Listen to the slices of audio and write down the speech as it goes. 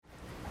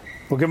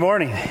Well, good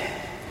morning.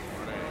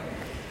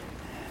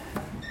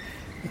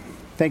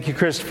 Thank you,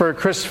 Christopher.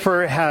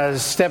 Christopher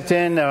has stepped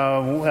in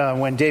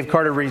when Dave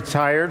Carter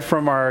retired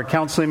from our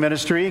counseling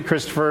ministry.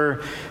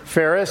 Christopher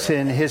Ferris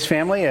and his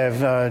family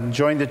have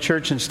joined the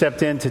church and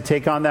stepped in to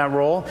take on that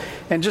role.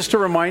 And just a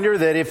reminder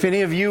that if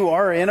any of you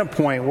are in a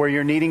point where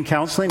you're needing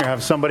counseling or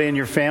have somebody in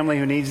your family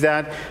who needs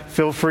that,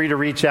 feel free to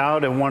reach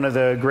out at one of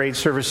the great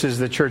services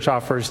the church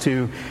offers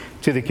to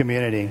the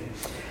community.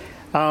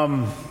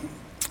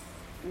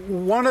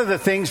 One of the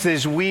things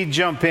as we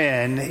jump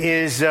in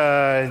is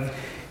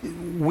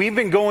we've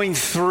been going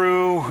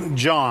through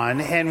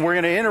John, and we're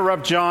going to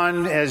interrupt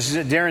John, as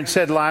Darren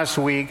said last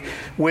week,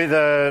 with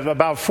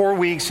about 4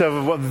 weeks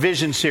of a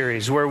vision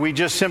series where we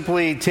just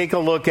simply take a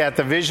look at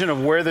the vision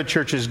of where the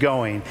church is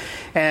going.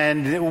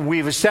 And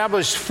we've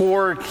established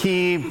 4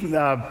 key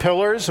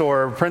pillars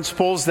or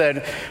principles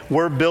that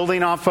we're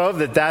building off of,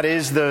 that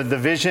is the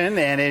vision.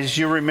 And as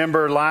you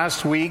remember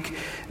last week,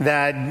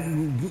 that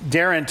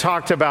Darren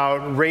talked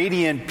about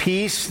radiant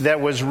peace that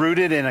was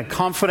rooted in a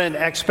confident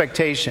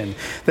expectation,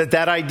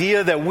 that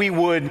idea that we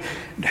would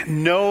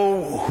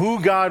know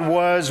who God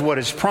was, what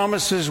his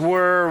promises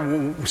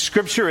were,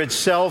 Scripture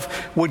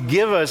itself would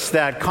give us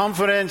that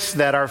confidence,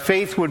 that our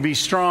faith would be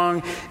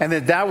strong, and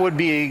that would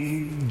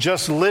be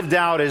just lived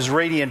out as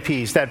radiant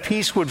peace. That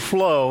peace would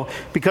flow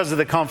because of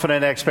the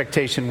confident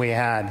expectation we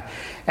had.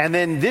 And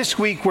then this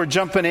week we're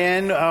jumping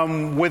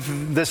in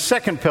with the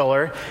second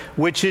pillar,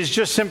 which is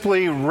just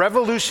simply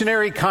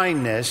revolutionary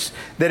kindness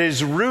that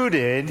is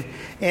rooted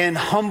in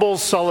humble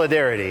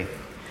solidarity.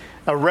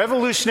 A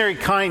revolutionary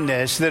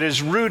kindness that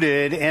is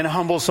rooted in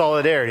humble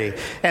solidarity.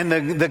 And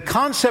the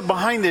concept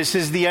behind this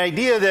is the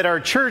idea that our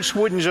church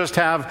wouldn't just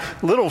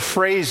have little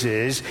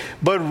phrases,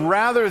 but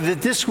rather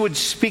that this would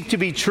speak to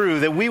be true,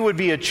 that we would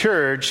be a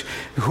church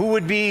who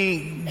would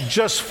be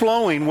just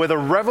flowing with a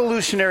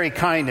revolutionary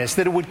kindness,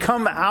 that it would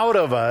come out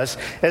of us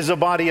as a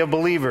body of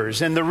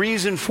believers. And the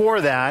reason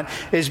for that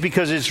is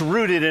because it's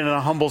rooted in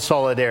a humble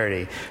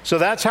solidarity. So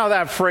that's how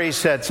that phrase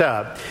sets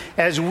up.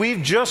 As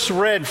we've just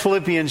read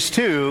Philippians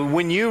 2,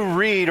 when you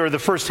read, or the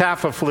first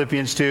half of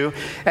Philippians 2,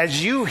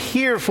 as you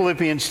hear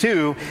Philippians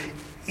 2,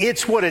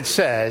 it's what it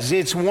says.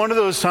 It's one of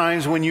those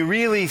times when you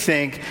really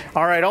think,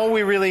 all right, all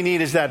we really need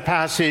is that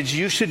passage.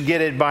 You should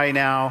get it by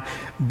now.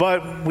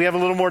 But we have a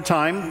little more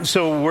time,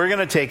 so we're going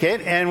to take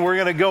it, and we're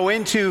going to go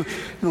into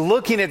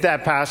looking at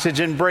that passage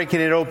and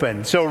breaking it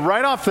open. So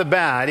right off the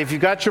bat, if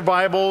you've got your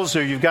Bibles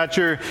or you've got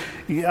your,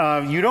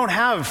 you don't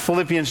have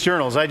Philippians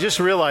journals. I just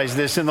realized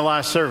this in the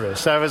last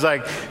service. I was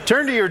like,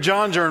 turn to your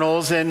John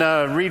journals and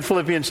read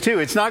Philippians 2.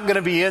 It's not going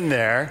to be in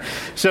there.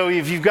 So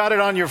if you've got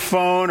it on your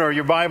phone or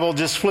your Bible,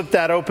 just flip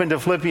that open to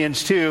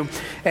Philippians 2.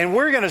 And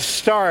we're going to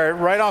start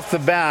right off the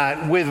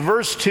bat with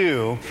verse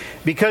 2,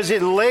 because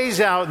it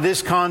lays out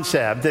this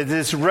concept, that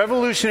this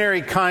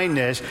revolutionary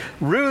kindness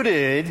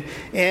rooted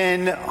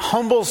in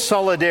humble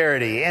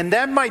solidarity. And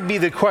that might be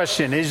the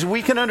question, is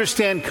we can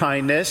understand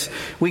kindness,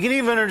 we can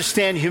even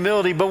understand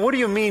humility, but what do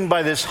you mean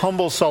by this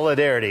humble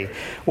solidarity?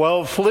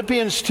 Well,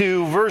 Philippians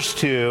 2 verse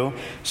 2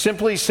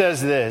 simply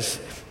says this: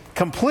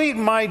 complete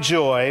my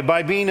joy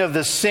by being of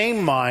the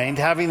same mind,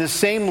 having the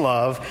same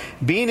love,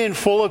 being in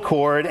full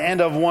accord and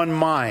of one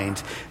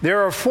mind.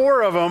 There are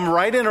 4 of them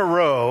right in a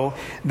row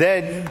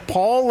that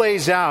Paul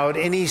lays out,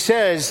 and he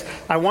says,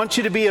 I want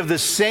you to be of the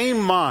same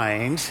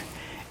mind.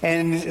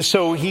 And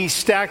so he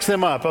stacks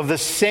them up, of the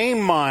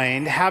same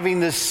mind, having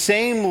the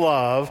same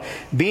love,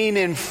 being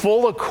in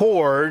full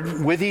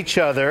accord with each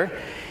other,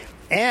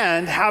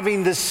 and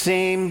having the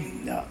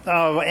same,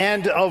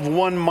 and of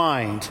one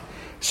mind.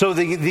 So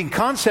the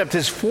concept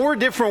is 4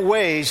 different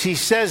ways he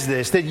says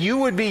this, that you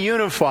would be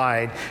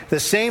unified, the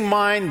same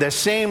mind, the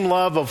same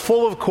love, of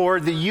full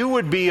accord, that you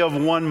would be of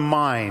one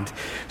mind.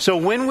 So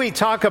when we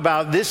talk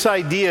about this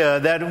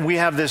idea that we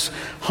have this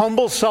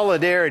humble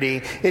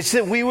solidarity, it's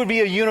that we would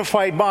be a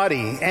unified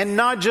body, and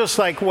not just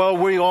like, well,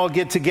 we all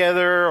get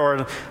together,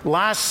 or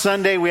last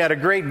Sunday we had a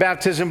great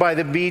baptism by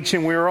the beach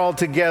and we were all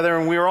together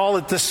and we were all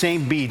at the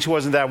same beach.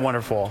 Wasn't that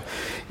wonderful?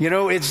 You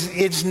know,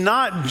 it's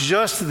not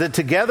just the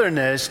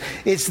togetherness.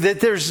 It's that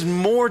there's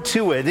more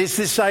to it. It's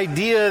this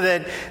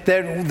idea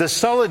that the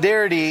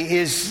solidarity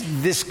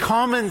is this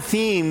common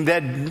theme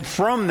that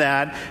from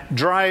that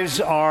drives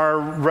our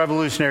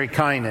revolutionary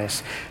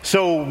kindness.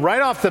 So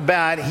right off the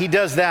bat, he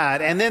does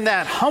that. And then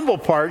that humble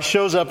part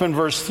shows up in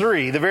verse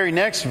 3, the very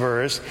next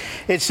verse.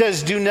 It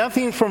says, do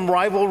nothing from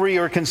rivalry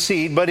or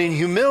conceit, but in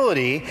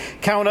humility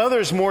count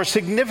others more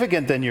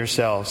significant than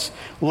yourselves.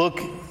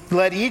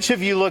 Let each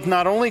of you look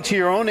not only to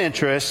your own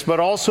interests, but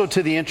also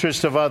to the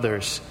interest of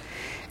others.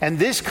 And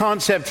this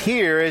concept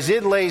here, as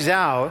it lays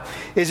out,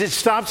 is it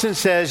stops and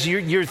says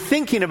you're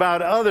thinking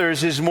about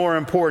others is more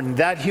important.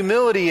 That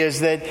humility is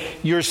that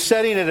you're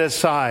setting it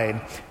aside.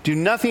 Do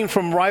nothing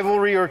from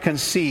rivalry or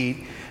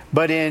conceit,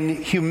 but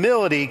in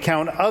humility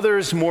count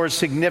others more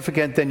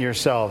significant than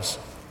yourselves.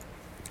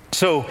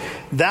 So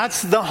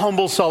that's the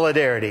humble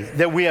solidarity,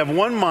 that we have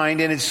one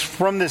mind, and it's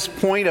from this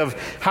point of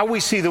how we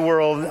see the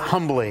world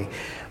humbly.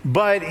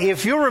 But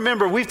if you'll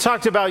remember, we've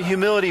talked about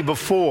humility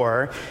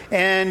before,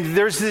 and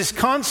there's this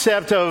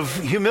concept of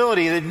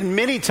humility that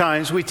many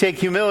times we take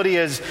humility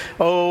as,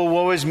 oh,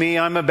 woe is me,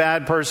 I'm a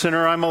bad person,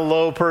 or I'm a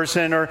low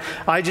person, or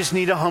I just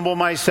need to humble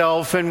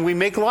myself, and we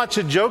make lots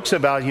of jokes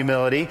about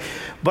humility.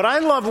 But I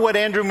love what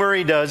Andrew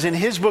Murray does in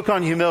his book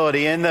on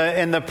humility. In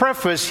the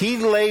preface, he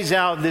lays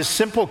out this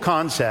simple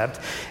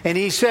concept, and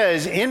he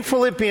says, in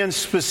Philippians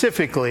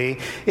specifically,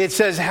 it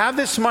says, have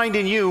this mind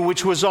in you,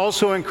 which was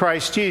also in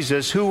Christ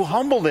Jesus, who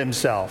humbled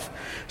himself.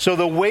 So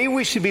the way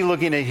we should be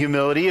looking at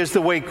humility is the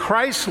way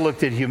Christ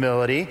looked at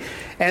humility.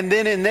 And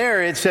then in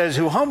there it says,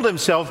 who humbled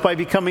himself by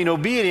becoming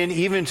obedient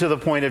even to the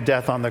point of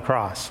death on the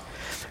cross.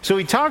 So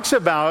he talks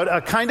about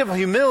a kind of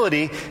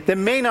humility that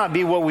may not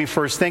be what we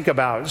first think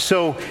about.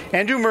 So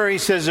Andrew Murray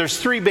says there's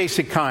three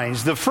basic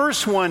kinds. The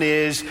first one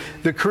is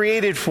the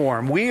created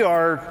form. We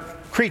are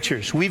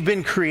creatures. We've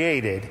been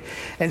created.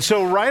 And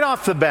so right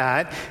off the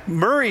bat,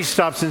 Murray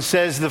stops and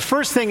says the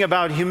first thing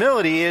about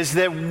humility is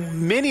that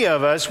many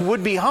of us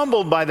would be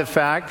humbled by the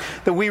fact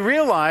that we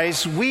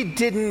realize we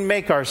didn't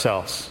make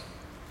ourselves.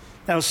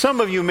 Now,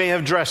 some of you may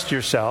have dressed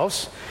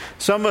yourselves.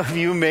 Some of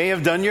you may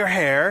have done your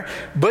hair,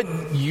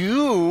 but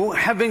you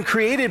have been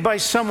created by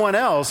someone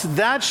else.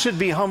 That should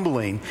be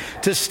humbling.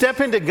 To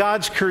step into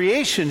God's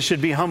creation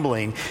should be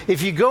humbling.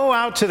 If you go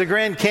out to the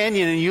Grand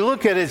Canyon and you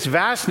look at its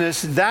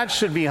vastness, that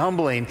should be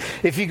humbling.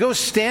 If you go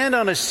stand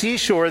on a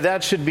seashore,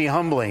 that should be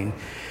humbling.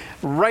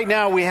 Right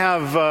now we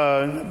have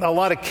a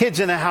lot of kids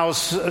in the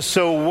house,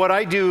 so what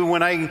I do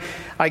when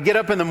I get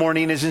up in the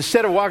morning is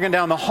instead of walking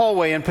down the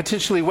hallway and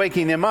potentially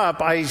waking them up,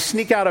 I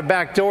sneak out a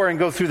back door and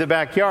go through the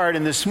backyard.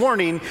 And this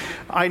morning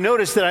I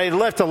noticed that I had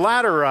left a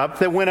ladder up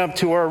that went up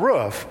to our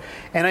roof.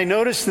 And I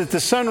noticed that the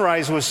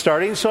sunrise was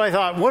starting, so I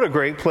thought, what a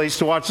great place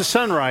to watch the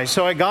sunrise.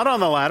 So I got on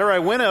the ladder, I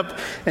went up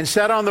and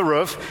sat on the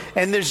roof,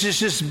 and there's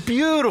just this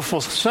beautiful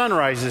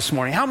sunrise this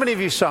morning. How many of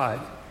you saw it?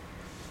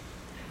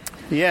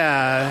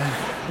 Yeah,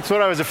 that's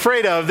what I was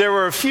afraid of. There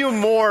were a few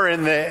more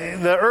in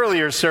the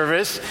earlier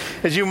service,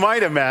 as you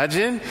might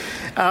imagine.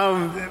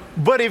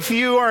 But if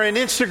you are on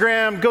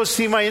Instagram, go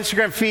see my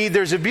Instagram feed.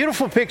 There's a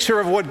beautiful picture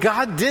of what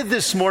God did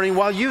this morning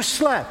while you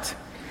slept.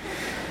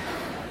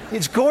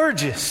 It's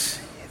gorgeous.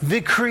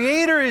 The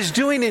Creator is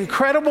doing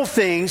incredible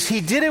things.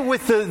 He did it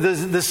with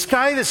the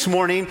sky this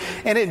morning,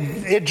 and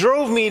it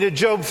drove me to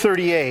Job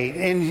 38.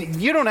 And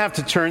you don't have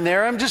to turn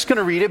there. I'm just going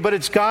to read it, but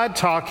it's God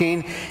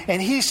talking.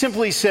 And he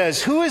simply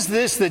says, who is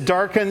this that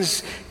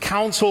darkens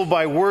counsel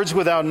by words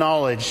without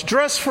knowledge?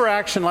 Dress for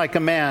action like a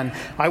man.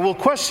 I will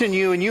question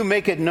you, and you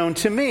make it known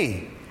to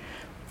me.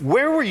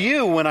 Where were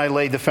you when I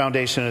laid the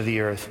foundation of the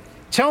earth?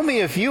 Tell me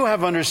if you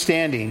have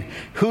understanding.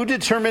 Who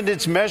determined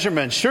its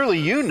measurement? Surely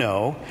you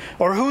know.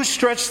 Or who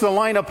stretched the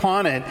line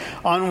upon it?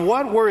 On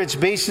what were its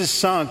bases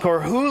sunk? Or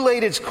who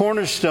laid its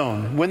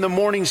cornerstone when the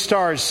morning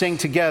stars sang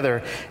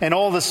together and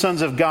all the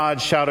sons of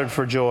God shouted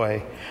for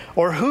joy?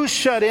 Or who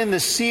shut in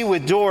the sea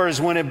with doors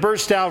when it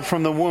burst out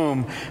from the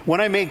womb? When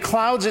I made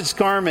clouds its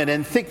garment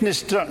and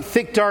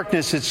thick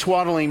darkness its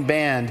swaddling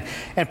band,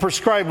 and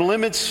prescribed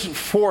limits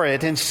for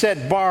it, and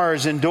set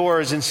bars and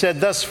doors, and said,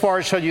 thus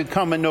far shall you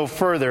come and no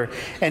further,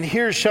 and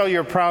here shall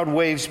your proud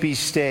waves be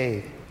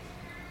stayed.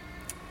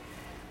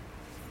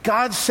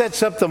 God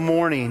sets up the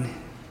morning,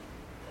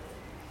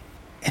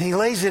 and he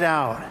lays it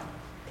out.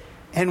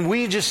 And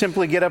we just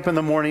simply get up in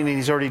the morning and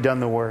he's already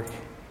done the work.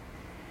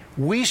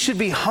 We should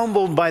be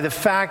humbled by the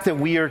fact that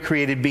we are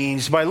created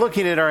beings, by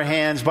looking at our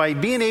hands, by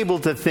being able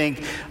to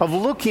think of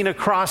looking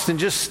across and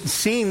just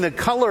seeing the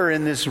color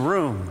in this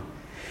room.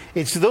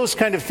 It's those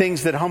kind of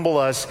things that humble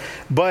us.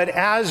 But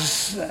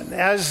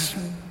as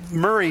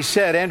Murray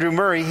said, Andrew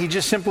Murray, he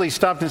just simply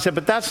stopped and said,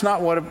 but that's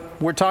not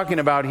what we're talking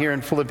about here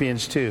in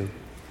Philippians 2.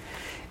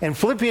 In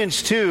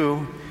Philippians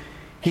 2,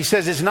 he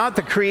says it's not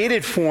the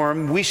created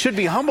form. We should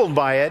be humbled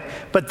by it,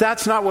 but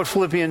that's not what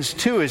Philippians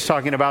 2 is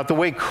talking about. The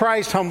way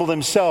Christ humbled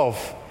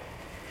himself,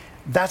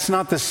 that's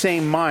not the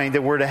same mind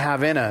that we're to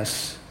have in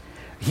us.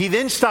 He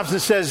then stops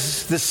and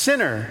says the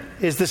sinner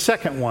is the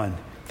second one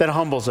that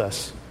humbles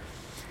us.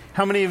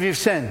 How many of you have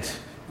sinned?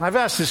 I've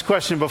asked this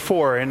question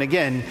before, and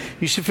again,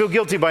 you should feel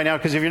guilty by now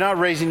because if you're not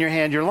raising your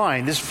hand, you're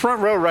lying. This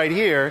front row right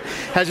here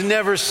has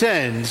never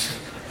sinned,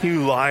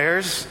 you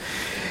liars.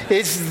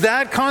 It's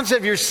that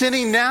concept. You're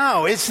sinning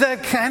now. It's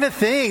that kind of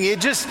thing.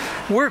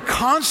 We're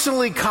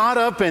constantly caught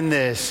up in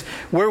this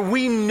where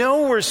we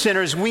know we're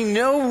sinners. We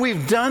know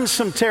we've done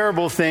some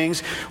terrible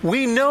things.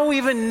 We know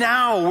even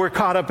now we're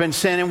caught up in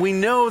sin, and we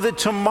know that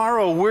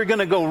tomorrow we're going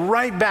to go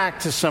right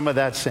back to some of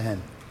that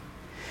sin.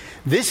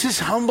 This is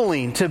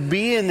humbling to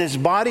be in this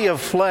body of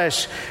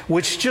flesh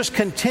which just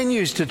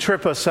continues to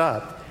trip us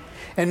up.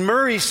 And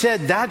Murray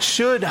said that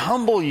should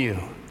humble you.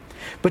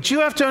 But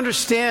you have to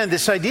understand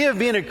this idea of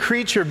being a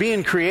creature,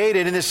 being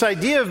created, and this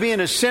idea of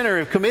being a sinner,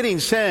 of committing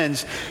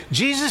sins.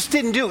 Jesus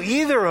didn't do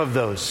either of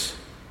those.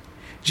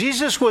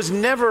 Jesus was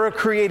never a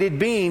created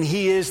being.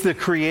 He is the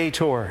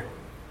creator.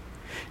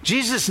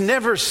 Jesus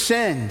never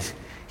sinned.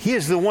 He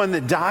is the one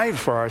that died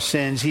for our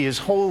sins. He is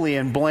holy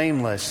and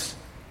blameless.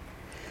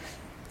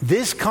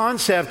 This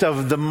concept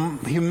of the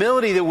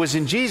humility that was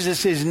in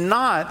Jesus is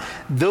not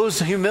those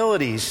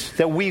humilities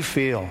that we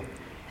feel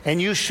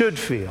and you should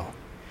feel.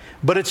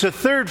 But it's a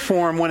third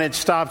form when it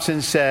stops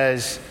and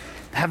says,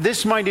 have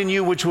this mind in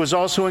you which was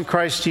also in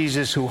Christ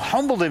Jesus, who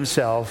humbled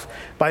himself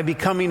by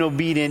becoming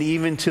obedient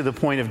even to the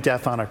point of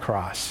death on a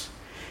cross.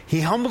 He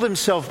humbled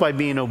himself by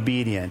being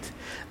obedient.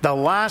 The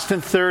last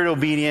and third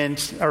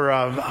obedience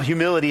or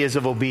humility is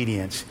of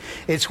obedience.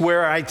 It's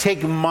where I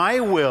take my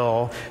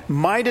will,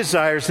 my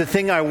desires, the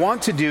thing I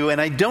want to do,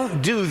 and I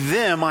don't do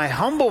them. I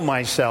humble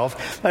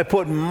myself. I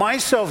put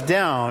myself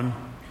down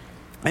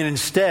and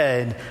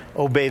instead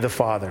obey the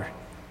Father.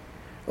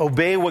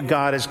 Obey what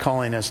God is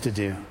calling us to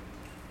do.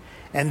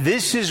 And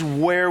this is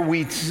where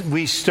we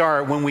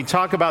start when we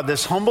talk about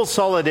this humble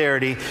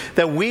solidarity,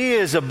 that we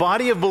as a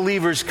body of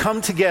believers come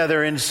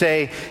together and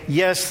say,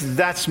 yes,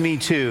 that's me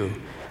too.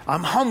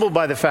 I'm humbled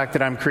by the fact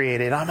that I'm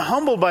created. I'm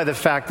humbled by the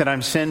fact that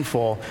I'm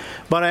sinful.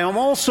 But I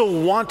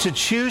also want to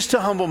choose to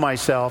humble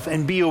myself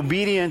and be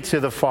obedient to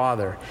the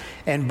Father.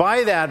 And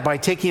by that, by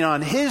taking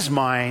on his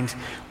mind,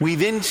 we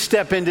then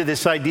step into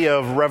this idea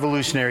of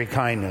revolutionary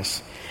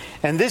kindness.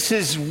 And this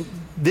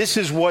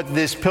is what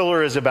this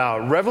pillar is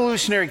about.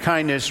 Revolutionary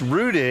kindness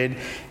rooted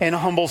in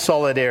humble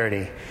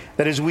solidarity.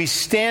 That as we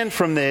stand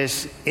from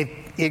this,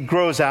 it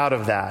grows out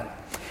of that.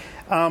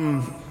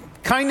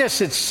 Kindness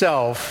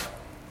itself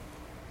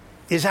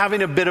is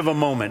having a bit of a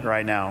moment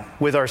right now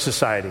with our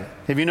society.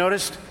 Have you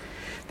noticed?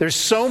 There's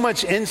so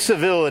much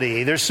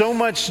incivility. There's so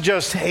much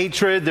just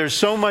hatred. There's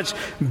so much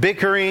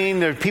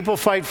bickering. People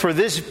fight for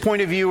this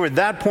point of view or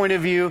that point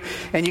of view.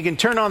 And you can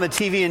turn on the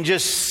TV and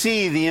just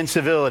see the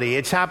incivility.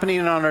 It's happening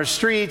on our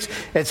streets.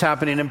 It's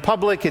happening in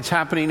public. It's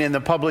happening in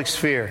the public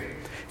sphere.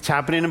 It's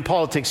happening in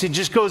politics. It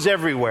just goes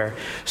everywhere.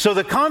 So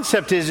the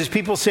concept is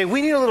people say,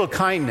 we need a little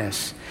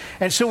kindness.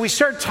 And so we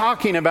start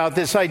talking about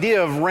this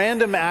idea of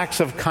random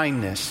acts of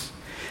kindness.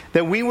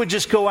 That we would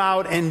just go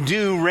out and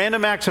do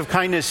random acts of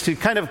kindness to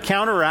kind of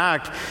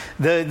counteract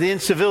the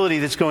incivility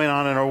that's going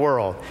on in our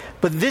world.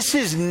 But this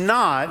is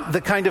not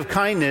the kind of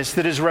kindness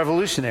that is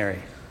revolutionary.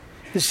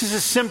 This is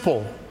a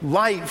simple,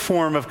 light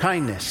form of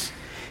kindness.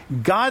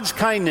 God's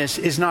kindness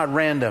is not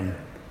random.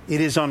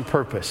 It is on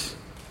purpose.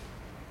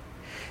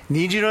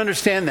 Need you to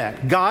understand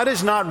that. God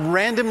is not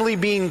randomly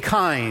being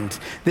kind.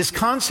 This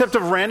concept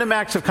of random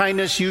acts of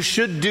kindness, you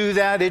should do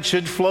that. It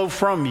should flow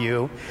from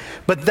you.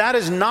 But that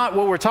is not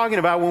what we're talking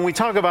about when we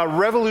talk about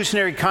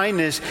revolutionary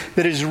kindness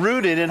that is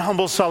rooted in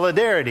humble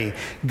solidarity.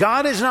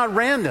 God is not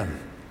random.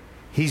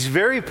 He's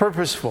very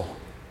purposeful.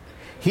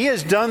 He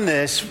has done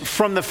this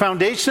from the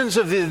foundations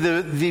of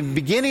the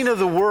beginning of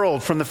the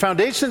world, from the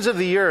foundations of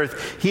the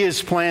earth. He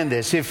has planned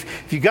this. If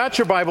you got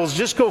your Bibles,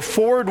 just go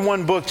forward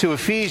one book to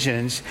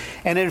Ephesians.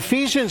 And in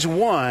Ephesians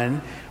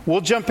 1,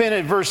 we'll jump in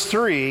at verse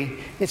 3.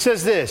 It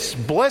says this,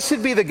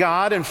 "Blessed be the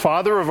God and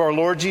Father of our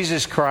Lord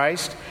Jesus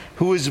Christ,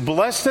 who has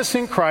blessed us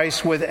in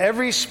Christ with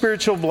every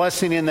spiritual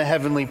blessing in the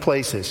heavenly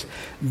places."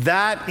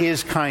 That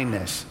is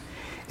kindness.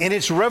 And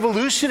it's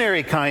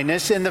revolutionary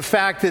kindness in the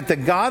fact that the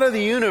God of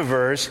the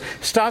universe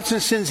stops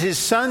and sends his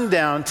Son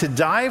down to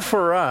die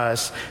for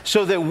us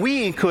so that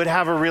we could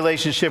have a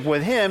relationship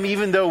with him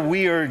even though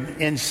we are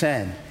in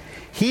sin.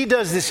 He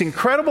does this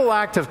incredible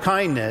act of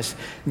kindness,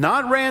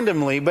 not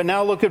randomly, but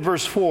now look at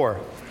verse 4.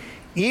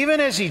 "Even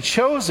as he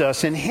chose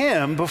us in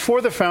him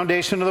before the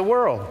foundation of the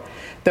world,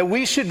 that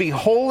we should be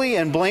holy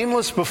and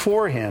blameless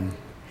before him.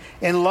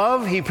 In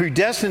love, he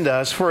predestined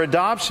us for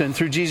adoption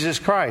through Jesus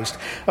Christ,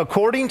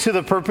 according to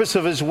the purpose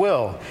of his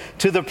will,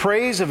 to the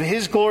praise of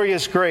his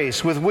glorious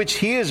grace, with which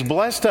he has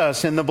blessed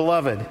us in the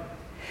Beloved.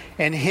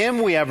 In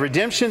him we have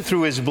redemption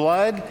through his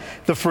blood,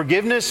 the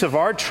forgiveness of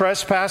our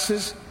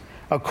trespasses,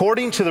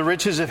 according to the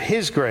riches of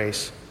his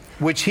grace,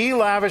 which he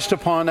lavished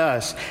upon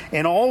us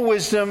in all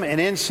wisdom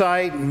and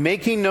insight,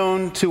 making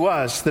known to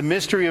us the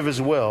mystery of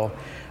his will,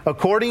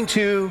 according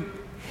to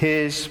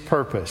his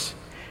purpose,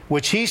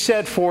 which he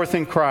set forth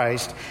in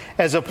Christ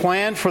as a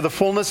plan for the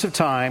fullness of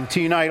time, to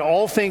unite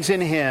all things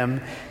in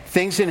him,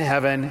 things in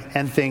heaven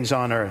and things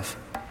on earth."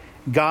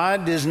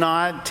 God does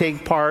not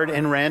take part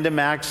in random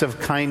acts of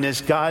kindness.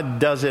 God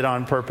does it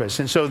on purpose.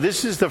 And so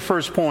this is the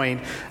first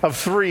point of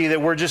 3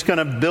 that we're just going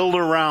to build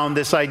around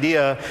this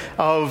idea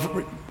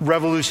of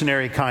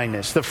revolutionary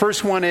kindness. The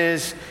first one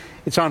is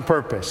it's on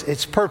purpose.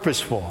 It's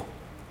purposeful.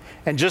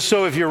 And just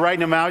so if you're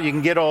writing them out, you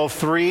can get all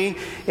 3.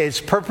 It's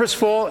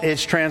purposeful,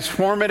 it's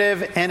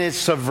transformative, and it's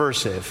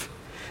subversive.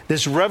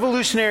 This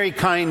revolutionary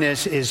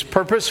kindness is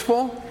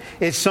purposeful.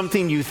 It's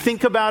something you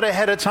think about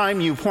ahead of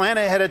time. You plan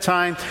ahead of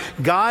time.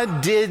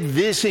 God did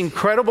this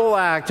incredible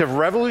act of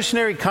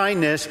revolutionary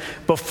kindness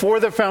before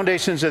the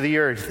foundations of the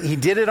earth. He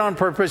did it on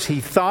purpose. He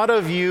thought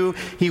of you.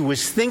 He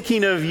was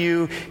thinking of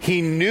you.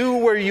 He knew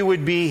where you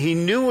would be. He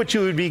knew what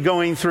you would be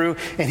going through.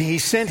 And he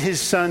sent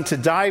his Son to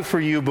die for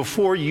you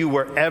before you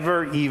were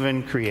ever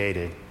even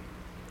created.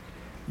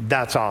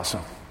 That's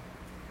awesome.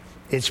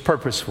 It's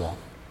purposeful.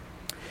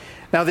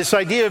 Now, this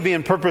idea of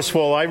being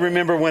purposeful, I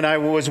remember when I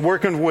was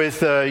working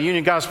with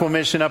Union Gospel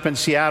Mission up in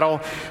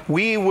Seattle,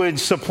 we would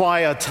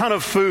supply a ton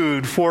of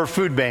food for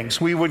food banks.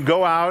 We would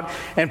go out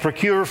and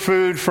procure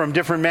food from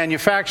different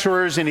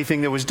manufacturers,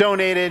 anything that was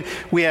donated.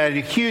 We had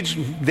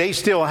they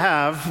still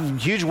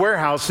have huge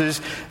warehouses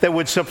that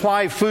would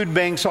supply food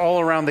banks all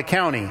around the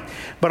county.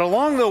 But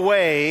along the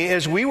way,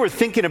 as we were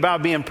thinking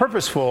about being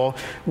purposeful,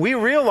 we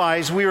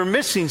realized we were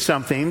missing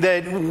something,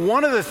 that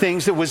one of the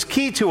things that was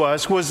key to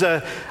us was a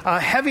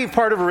heavy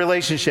part of a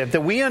relationship,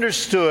 that we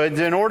understood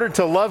that in order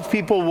to love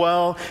people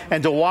well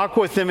and to walk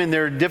with them in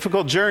their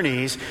difficult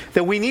journeys,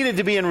 that we needed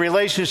to be in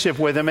relationship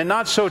with them and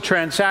not so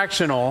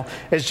transactional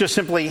as just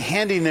simply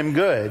handing them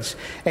goods.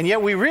 And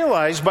yet we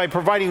realized by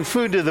providing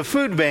food to the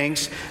food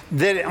banks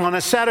that on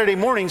a Saturday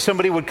morning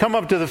somebody would come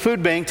up to the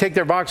food bank, take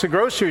their box of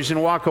groceries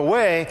and walk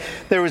away.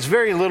 There was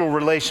very little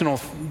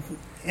relational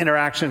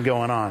interaction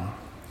going on.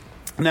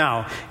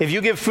 Now, if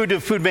you give food to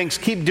food banks,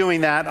 keep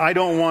doing that. I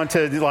don't want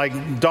to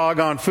dog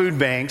on food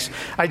banks.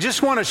 I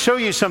just want to show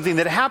you something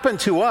that happened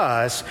to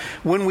us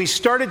when we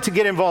started to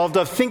get involved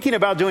of thinking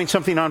about doing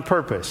something on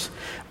purpose.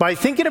 By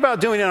thinking about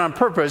doing it on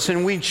purpose,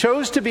 and we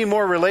chose to be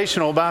more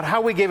relational about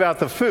how we gave out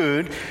the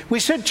food, we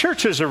said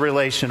churches are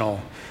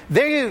relational.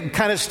 They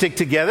kind of stick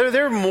together.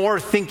 They're more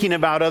thinking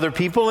about other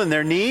people and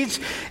their needs.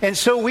 And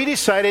so we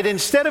decided,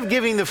 instead of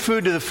giving the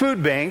food to the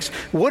food banks,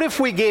 what if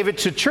we gave it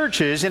to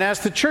churches and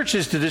asked the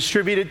churches to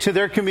distribute it to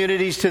their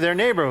communities, to their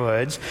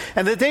neighborhoods,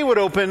 and that they would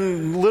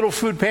open little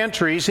food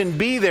pantries and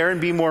be there and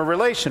be more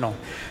relational.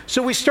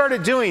 So we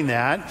started doing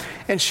that.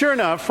 And sure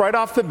enough, right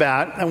off the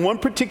bat, in one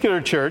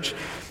particular church,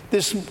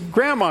 this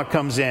grandma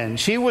comes in.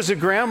 She was a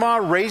grandma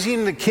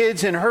raising the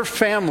kids in her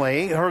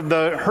family.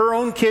 Her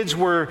own kids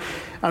were,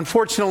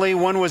 unfortunately,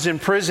 one was in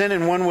prison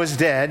and one was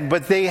dead,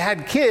 but they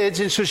had kids,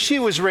 and so she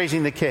was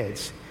raising the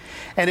kids.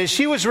 And as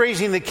she was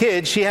raising the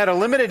kids, she had a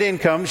limited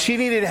income. She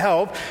needed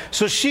help.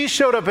 So she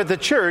showed up at the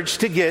church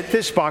to get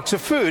this box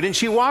of food. And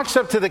she walks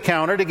up to the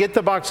counter to get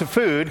the box of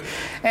food.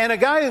 And a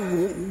guy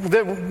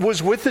that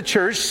was with the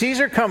church sees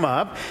her come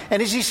up.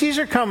 And as he sees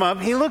her come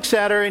up, he looks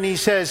at her and he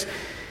says,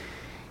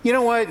 "You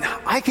know what?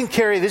 I can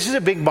carry, this is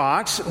a big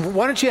box.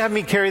 Why don't you have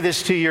me carry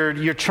this to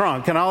your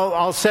trunk, and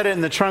I'll set it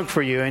in the trunk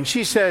for you." And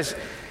she says,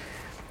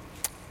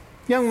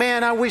 "Young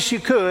man, I wish you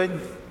could.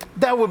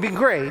 That would be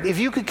great if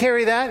you could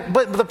carry that.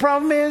 But the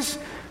problem is,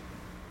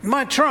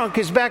 my trunk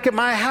is back at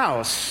my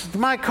house.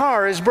 My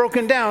car is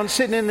broken down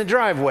sitting in the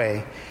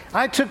driveway.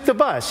 I took the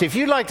bus. If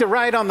you'd like to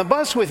ride on the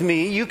bus with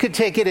me, you could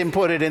take it and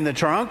put it in the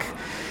trunk."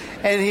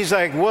 And he's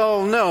like,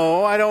 "Well,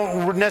 no, I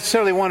don't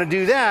necessarily want to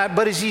do that."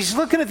 But as he's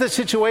looking at the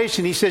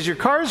situation, he says, "Your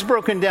car is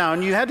broken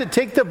down. You had to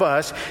take the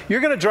bus. You're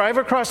going to drive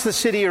across the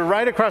city or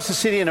ride across the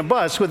city in a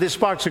bus with this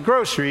box of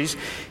groceries."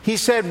 He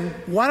said,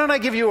 "Why don't I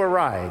give you a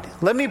ride?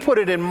 Let me put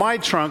it in my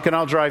trunk and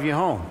I'll drive you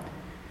home."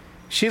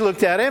 She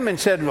looked at him and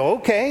said,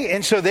 "Okay."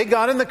 And so they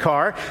got in the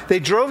car. They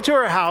drove to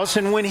her house.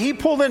 And when he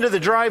pulled into the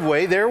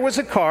driveway, there was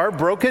a car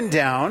broken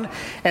down.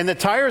 And the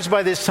tires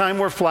by this time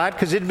were flat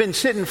because it had been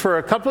sitting for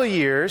a couple of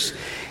years.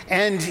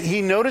 And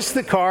he noticed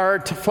the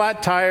car,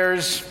 flat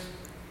tires,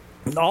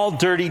 all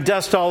dirty,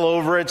 dust all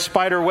over it,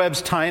 spider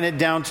webs tying it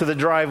down to the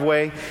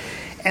driveway.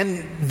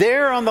 And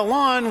there on the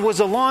lawn was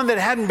a lawn that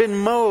hadn't been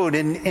mowed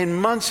in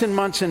months and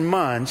months and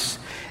months.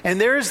 And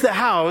there's the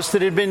house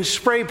that had been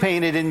spray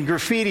painted and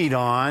graffitied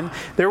on.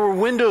 There were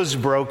windows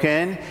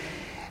broken.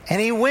 And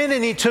he went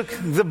and he took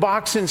the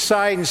box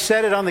inside and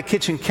set it on the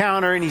kitchen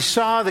counter. And he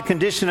saw the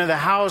condition of the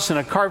house and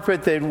a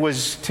carpet that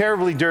was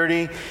terribly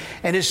dirty.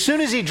 And as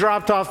soon as he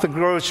dropped off the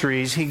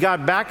groceries, he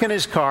got back in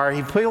his car.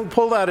 He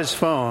pulled out his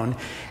phone.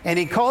 And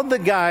he called the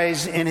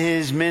guys in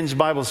his men's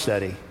Bible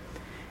study.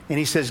 And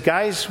he says,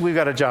 "Guys, we've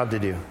got a job to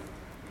do."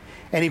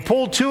 And he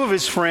pulled two of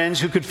his friends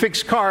who could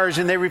fix cars,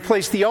 and they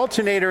replaced the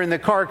alternator in the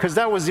car because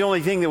that was the only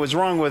thing that was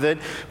wrong with it,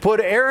 put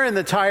air in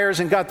the tires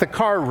and got the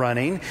car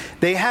running.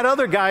 They had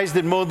other guys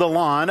that mowed the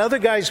lawn. Other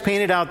guys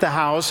painted out the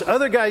house.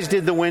 Other guys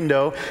did the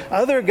window.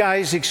 Other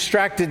guys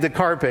extracted the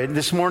carpet.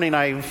 This morning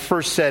I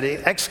first said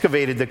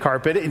excavated the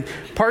carpet.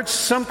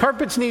 Some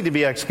carpets need to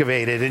be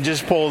excavated and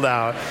just pulled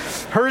out.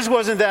 Hers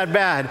wasn't that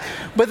bad.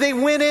 But they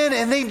went in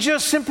and they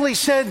just simply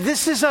said,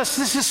 "This is us.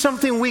 This is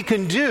something we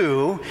can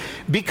do,"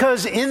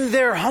 because in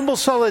their humble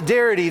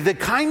solidarity, the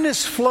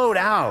kindness flowed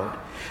out.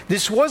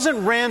 This wasn't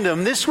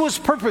random. This was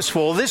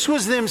purposeful. This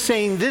was them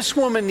saying, "This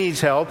woman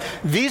needs help.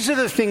 These are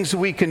the things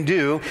we can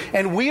do,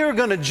 and we are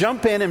going to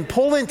jump in and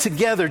pull in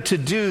together to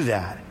do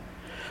that."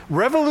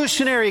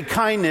 Revolutionary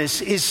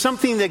kindness is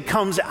something that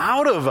comes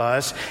out of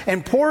us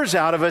and pours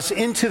out of us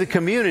into the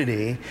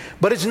community,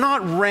 but it's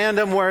not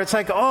random where it's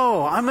like,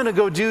 "Oh, I'm going to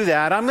go do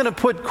that. I'm going to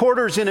put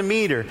quarters in a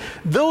meter."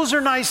 Those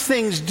are nice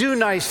things. Do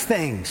nice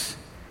things.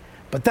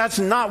 But that's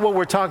not what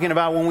we're talking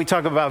about when we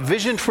talk about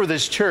vision for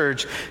this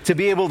church to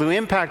be able to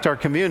impact our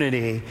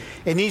community.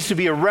 It needs to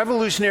be a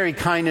revolutionary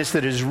kindness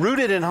that is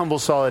rooted in humble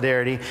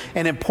solidarity,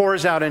 and it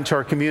pours out into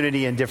our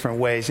community in different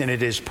ways, and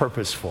it is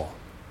purposeful.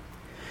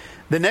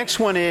 The next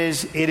one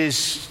is, it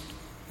is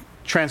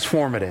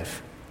transformative.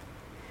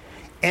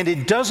 And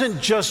it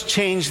doesn't just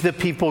change the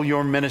people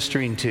you're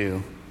ministering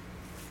to,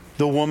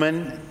 the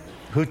woman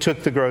who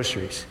took the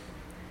groceries.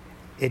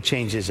 It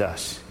changes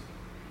us.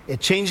 It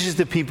changes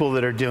the people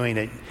that are doing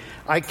it.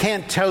 I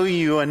can't tell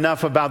you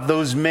enough about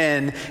those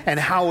men and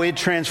how it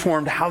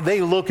transformed how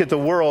they look at the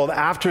world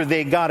after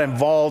they got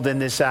involved in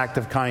this act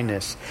of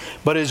kindness.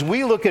 But as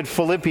we look at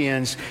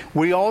Philippians,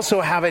 we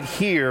also have it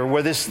here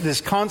where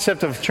this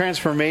concept of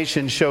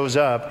transformation shows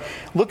up.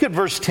 Look at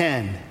verse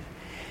 10.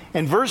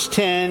 In verse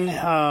 10,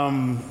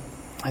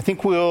 I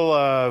think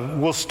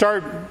we'll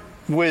start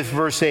with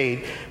verse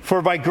 8.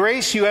 For by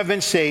grace you have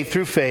been saved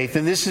through faith,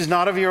 and this is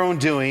not of your own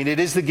doing, it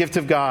is the gift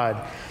of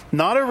God.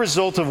 Not a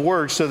result of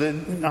works, so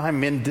that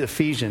I'm in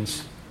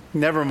Ephesians.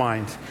 Never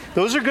mind.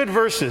 Those are good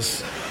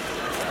verses.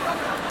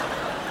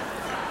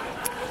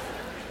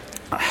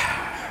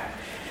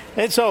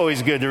 It's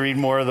always good to read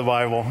more of the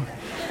Bible.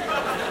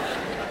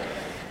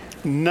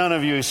 None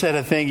of you said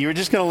a thing. You were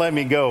just going to let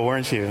me go,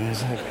 weren't you?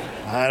 It's like,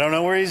 I don't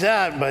know where he's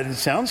at, but it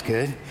sounds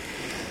good.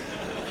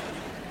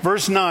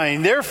 Verse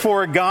 9,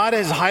 therefore God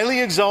has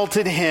highly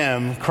exalted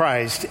him,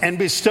 Christ, and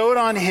bestowed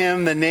on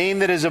him the name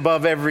that is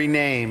above every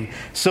name,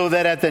 so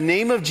that at the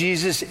name of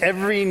Jesus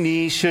every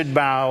knee should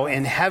bow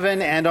in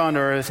heaven and on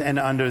earth and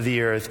under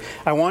the earth.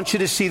 I want you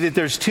to see that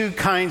there's two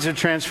kinds of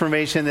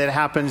transformation that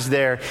happens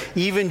there.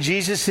 Even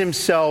Jesus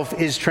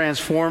himself is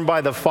transformed by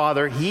the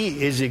Father.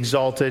 He is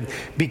exalted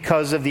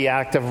because of the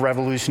act of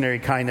revolutionary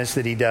kindness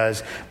that he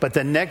does. But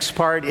the next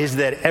part is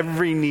that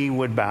every knee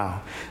would bow,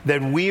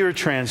 that we are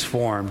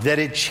transformed, that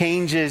it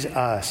changes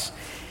us.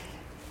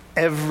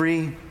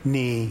 Every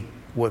knee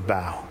would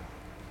bow.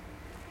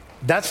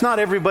 That's not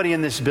everybody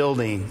in this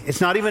building.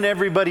 It's not even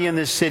everybody in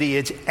this city.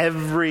 It's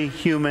every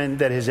human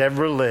that has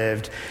ever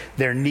lived.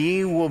 Their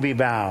knee will be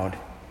bowed.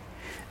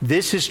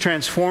 This is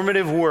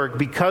transformative work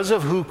because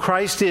of who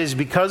Christ is,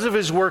 because of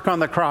his work on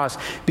the cross,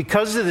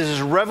 because of this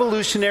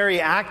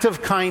revolutionary act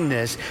of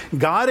kindness.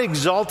 God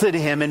exalted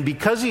him, and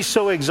because he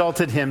so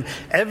exalted him,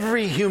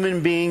 every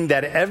human being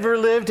that ever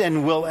lived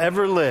and will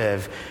ever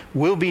live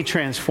will be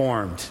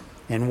transformed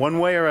in one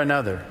way or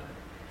another.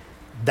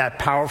 That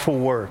powerful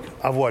work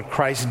of what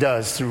Christ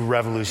does through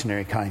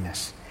revolutionary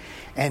kindness.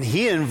 And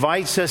he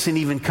invites us and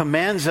even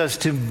commands us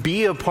to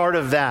be a part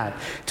of that,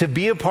 to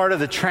be a part of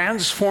the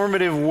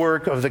transformative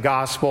work of the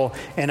gospel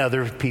in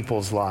other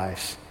people's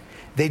lives.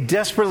 They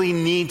desperately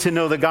need to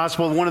know the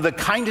gospel. One of the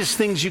kindest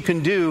things you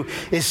can do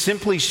is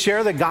simply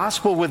share the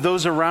gospel with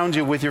those around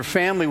you, with your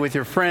family, with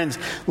your friends.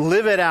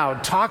 Live it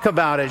out, talk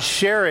about it,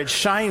 share it,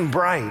 shine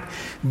bright.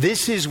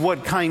 This is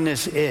what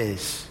kindness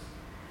is.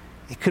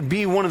 It could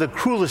be one of the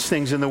cruelest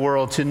things in the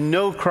world to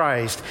know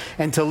Christ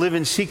and to live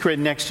in secret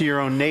next to your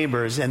own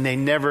neighbors, and they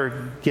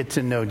never get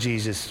to know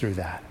Jesus through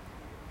that.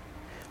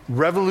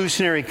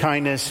 Revolutionary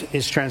kindness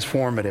is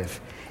transformative.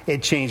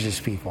 It changes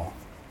people.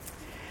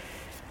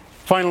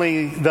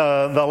 Finally,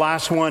 the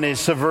last one is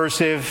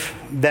subversive,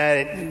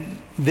 that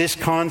this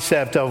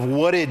concept of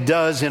what it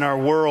does in our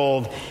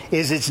world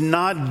is it's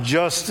not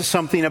just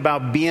something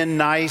about being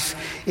nice.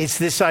 It's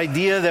this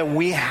idea that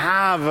we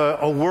have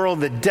a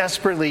world that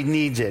desperately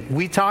needs it.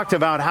 We talked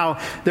about how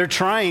they're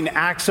trying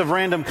acts of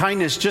random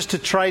kindness just to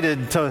try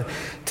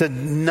to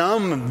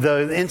numb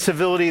the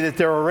incivility that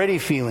they're already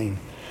feeling.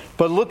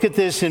 But look at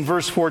this in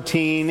verse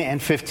 14 and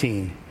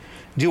 15.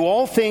 Do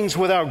all things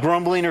without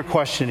grumbling or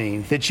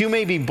questioning, that you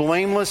may be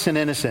blameless and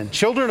innocent,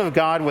 children of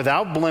God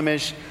without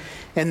blemish,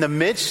 in the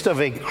midst of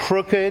a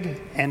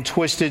crooked and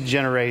twisted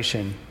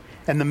generation.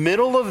 In the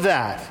middle of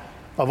that,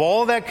 of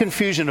all that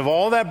confusion, of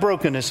all that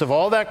brokenness, of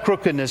all that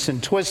crookedness and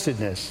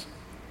twistedness,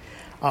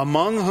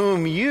 among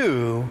whom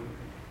you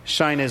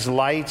shine as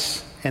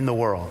lights in the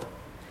world.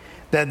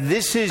 That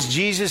this is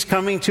Jesus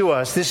coming to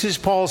us. This is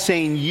Paul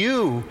saying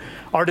you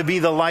are to be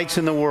the lights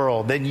in the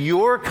world. That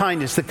your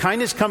kindness, the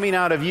kindness coming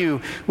out of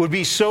you, would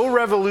be so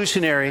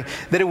revolutionary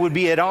that it would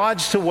be at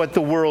odds to what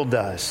the world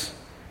does.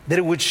 That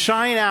it would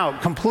shine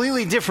out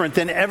completely different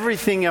than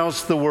everything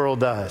else the world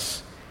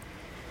does.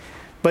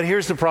 But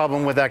here's the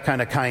problem with that kind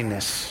of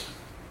kindness.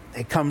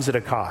 It comes at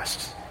a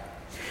cost.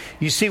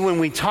 You see, when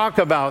we talk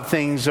about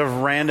things of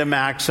random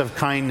acts of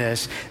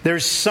kindness,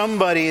 there's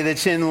somebody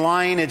that's in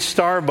line at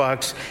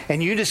Starbucks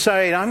and you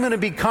decide, I'm going to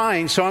be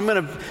kind, so I'm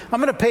going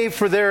to pay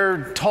for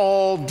their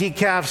tall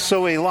decaf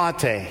soy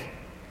latte.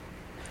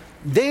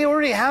 They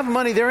already have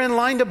money. They're in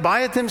line to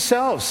buy it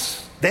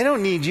themselves. They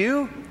don't need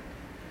you.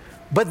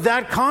 But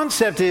that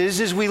concept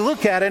is we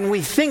look at it and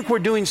we think we're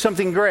doing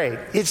something great.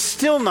 It's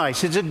still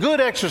nice. It's a good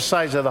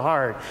exercise of the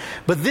heart.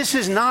 But this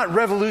is not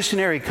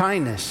revolutionary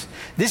kindness.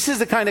 This is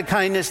the kind of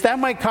kindness that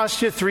might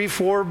cost you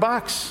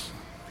 $3-4.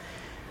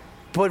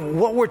 But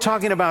what we're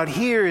talking about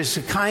here is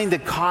the kind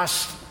that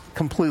costs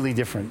completely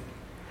different.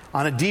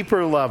 on a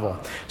deeper level.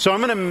 So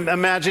I'm going to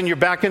imagine you're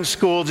back in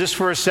school just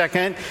for a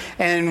second,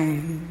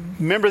 and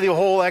remember the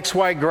whole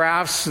XY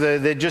graphs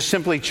that just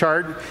simply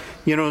chart,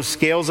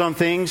 scales on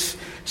things.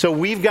 So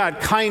we've got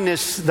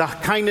kindness. The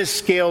kindness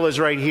scale is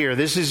right here.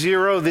 This is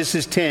 0, this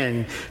is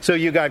 10. So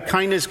you got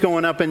kindness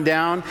going up and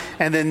down.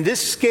 And then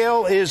this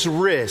scale is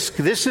risk.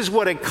 This is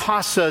what it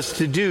costs us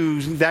to do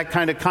that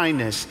kind of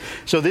kindness.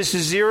 So this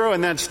is 0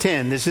 and that's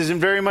 10. This isn't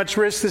very much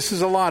risk. This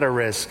is a lot of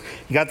risk.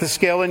 You got the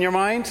scale in your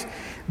mind?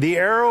 The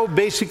arrow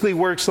basically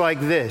works like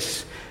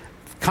this.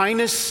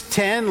 Kindness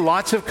 10,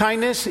 lots of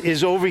kindness,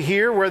 is over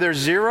here where there's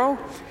 0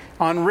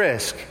 on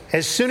risk.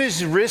 As soon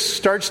as risk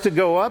starts to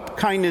go up,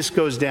 kindness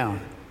goes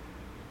down.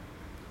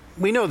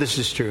 We know this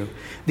is true.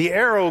 The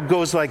arrow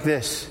goes like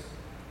this.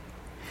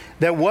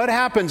 That what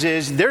happens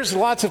is there's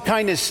lots of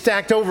kindness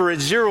stacked over at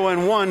 0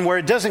 and 1 where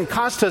it doesn't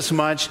cost us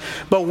much,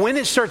 but when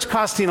it starts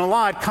costing a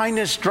lot,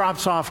 kindness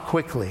drops off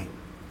quickly.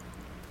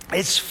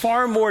 It's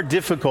far more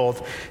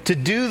difficult to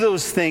do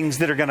those things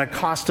that are going to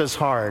cost us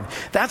hard.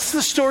 That's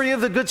the story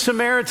of the Good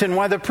Samaritan.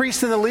 Why the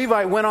priest and the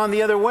Levite went on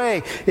the other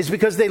way is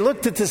because they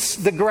looked at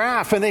the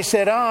graph and they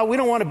said, we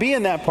don't want to be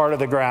in that part of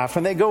the graph,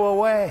 and they go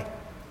away.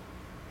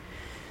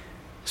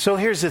 So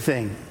here's the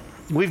thing.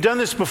 We've done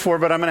this before,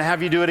 but I'm going to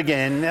have you do it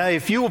again.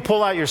 If you will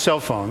pull out your cell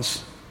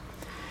phones,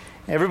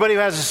 everybody who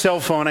has a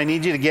cell phone, I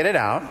need you to get it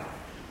out.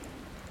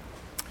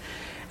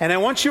 And I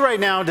want you right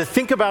now to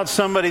think about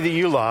somebody that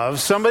you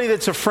love, somebody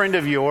that's a friend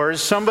of yours,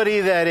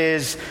 somebody that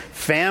is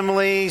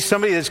family,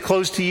 somebody that's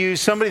close to you,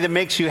 somebody that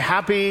makes you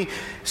happy,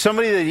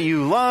 somebody that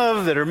you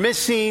love, that are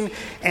missing.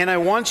 And I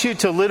want you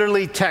to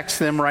literally text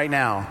them right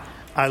now.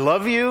 I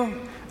love you.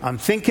 I'm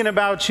thinking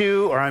about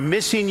you, or I'm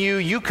missing you.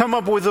 You come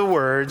up with the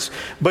words,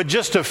 but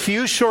just a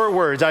few short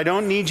words. I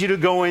don't need you to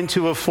go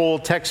into a full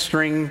text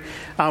string.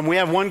 We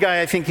have one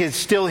guy, I think, is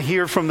still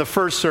here from the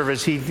first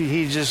service.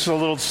 He's just a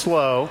little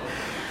slow.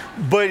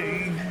 But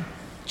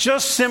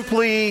just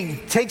simply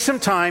take some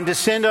time to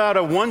send out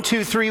a 1,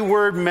 2, 3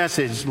 word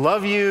message.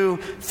 Love you,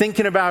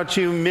 thinking about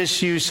you,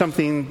 miss you,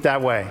 something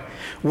that way.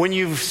 When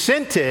you've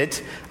sent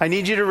it, I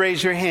need you to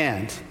raise your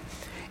hand.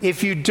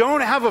 If you don't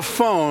have a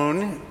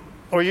phone,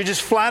 or you're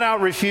just flat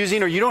out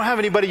refusing, or you don't have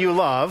anybody you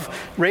love,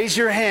 raise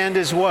your hand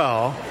as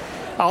well.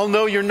 I'll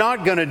know you're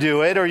not going to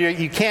do it, or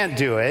you can't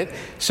do it,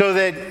 so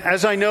that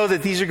as I know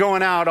that these are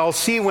going out, I'll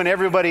see when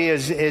everybody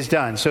is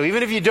done. So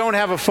even if you don't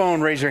have a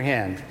phone, raise your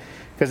hand,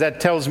 because that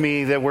tells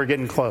me that we're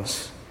getting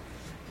close.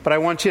 But I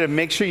want you to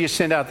make sure you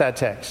send out that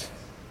text.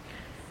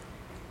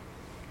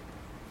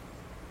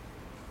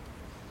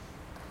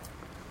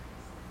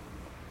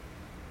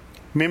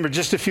 Remember,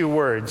 just a few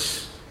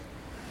words.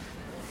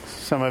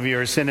 Some of you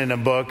are sending a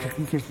book.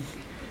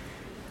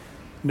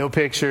 No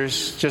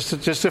pictures,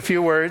 just a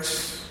few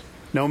words.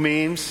 No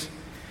memes.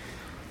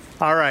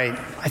 All right.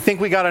 I think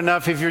we got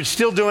enough. If you're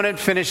still doing it,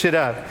 finish it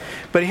up.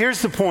 But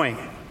here's the point.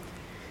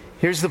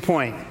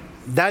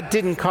 That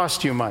didn't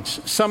cost you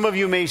much. Some of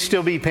you may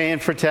still be paying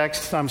for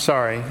text. I'm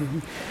sorry.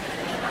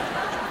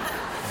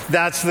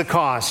 That's the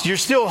cost. You're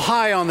still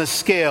high on the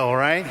scale,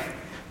 right?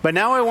 But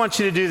now I want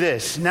you to do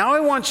this. Now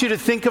I want you to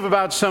think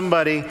about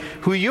somebody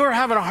who you're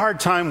having a hard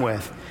time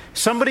with.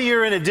 Somebody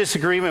you're in a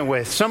disagreement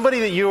with, somebody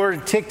that you're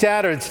ticked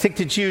at or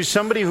ticked at you,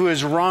 somebody who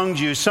has wronged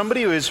you,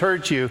 somebody who has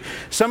hurt you,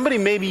 somebody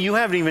maybe you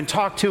haven't even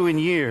talked to in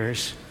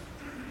years.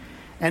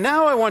 And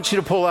now I want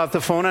you to pull out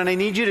the phone and I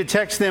need you to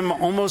text them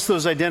almost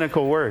those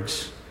identical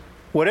words.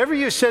 Whatever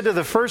you said to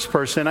the first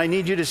person, I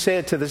need you to say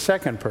it to the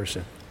second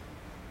person.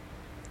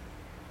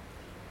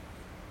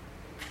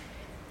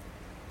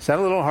 Is that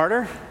a little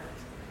harder?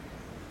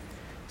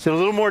 Is it a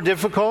little more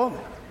difficult?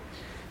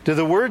 Do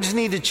the words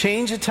need to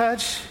change a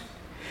touch?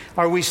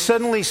 Are we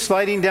suddenly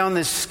sliding down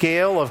this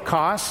scale of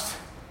cost?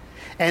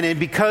 And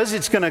because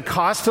it's going to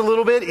cost a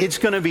little bit, it's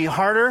going to be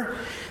harder,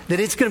 that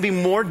it's going to be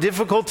more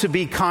difficult to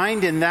be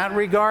kind in that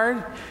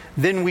regard,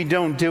 then we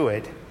don't do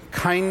it.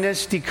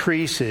 Kindness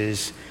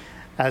decreases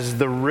as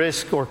the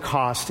risk or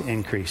cost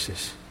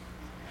increases.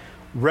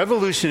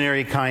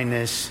 Revolutionary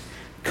kindness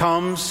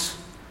comes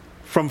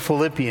from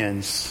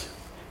Philippians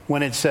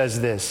when it says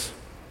this: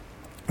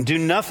 do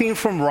nothing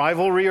from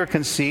rivalry or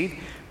conceit,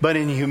 but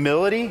in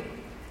humility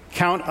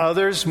count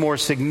others more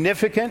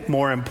significant,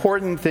 more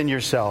important than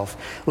yourself.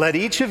 Let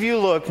each of you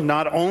look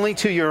not only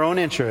to your own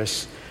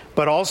interests,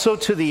 but also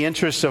to the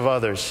interests of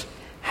others.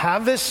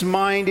 Have this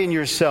mind in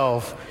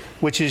yourself,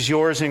 which is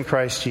yours in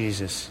Christ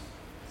Jesus.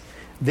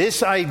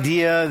 This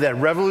idea that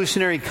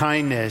revolutionary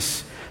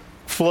kindness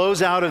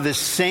flows out of the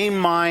same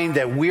mind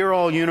that we're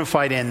all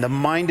unified in, the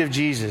mind of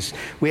Jesus.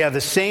 We have the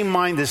same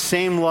mind, the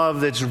same love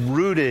that's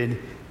rooted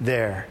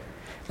there.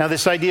 Now,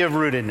 this idea of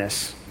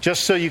rootedness,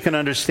 just so you can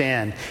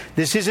understand,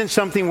 this isn't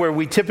something where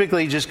we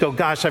typically just go,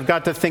 gosh, I've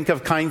got to think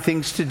of kind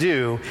things to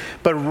do,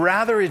 but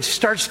rather it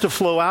starts to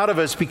flow out of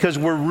us because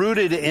we're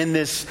rooted in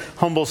this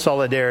humble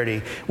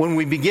solidarity. When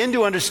we begin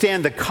to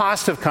understand the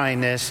cost of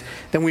kindness,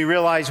 then we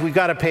realize we've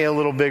got to pay a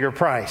little bigger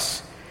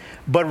price.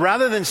 But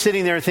rather than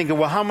sitting there thinking,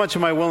 well, how much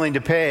am I willing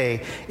to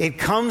pay? It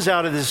comes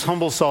out of this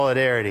humble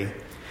solidarity.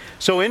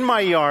 So in my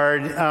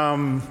yard,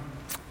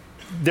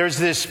 there's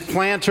this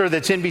planter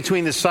that's in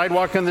between the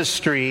sidewalk and the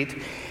street,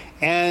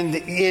 and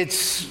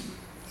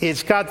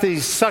it's got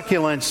these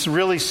succulents,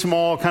 really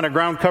small kind of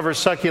ground cover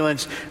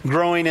succulents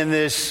growing in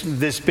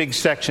this big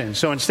section.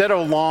 So instead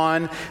of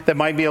lawn, that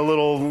might be a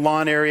little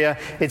lawn area,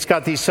 it's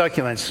got these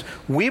succulents.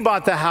 We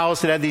bought the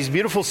house that had these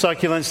beautiful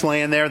succulents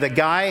laying there. The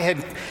guy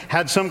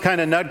had some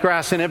kind of nut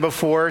grass in it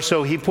before,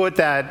 so he put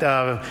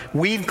that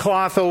weed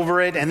cloth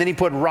over it, and then he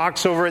put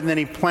rocks over it, and then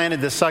he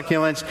planted the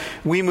succulents.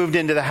 We moved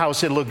into the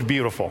house. It looked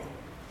beautiful.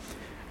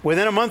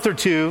 Within a month or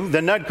two,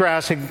 the nut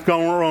grass had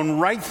grown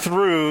right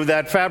through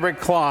that fabric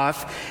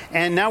cloth,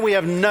 and now we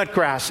have nut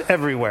grass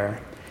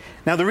everywhere.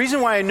 Now, the reason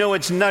why I know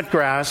it's nut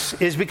grass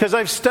is because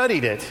I've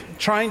studied it,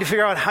 trying to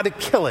figure out how to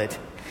kill it.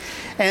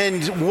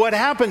 And what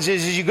happens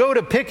is you go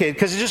to pick it,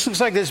 because it just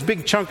looks like this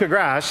big chunk of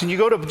grass, and you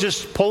go to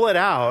just pull it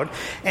out,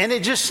 and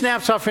it just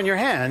snaps off in your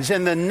hands.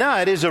 And the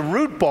nut is a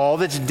root ball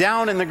that's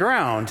down in the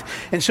ground.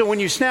 And so when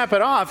you snap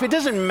it off, it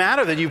doesn't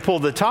matter that you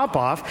pulled the top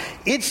off.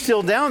 It's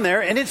still down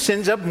there, and it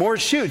sends up more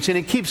shoots, and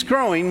it keeps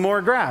growing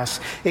more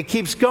grass. It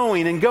keeps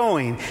going and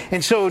going.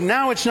 And so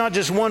now it's not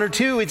just one or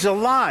two, it's a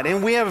lot.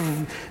 And we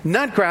have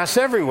nut grass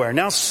everywhere.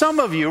 Now, some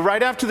of you,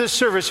 right after this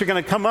service, are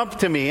going to come up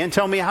to me and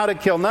tell me how to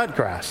kill nut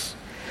grass.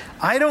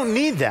 I don't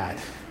need that.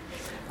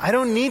 I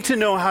don't need to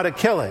know how to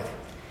kill it.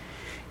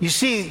 You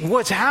see,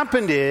 what's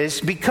happened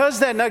is, because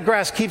that nut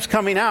grass keeps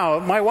coming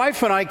out, my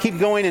wife and I keep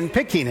going and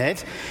picking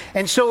it,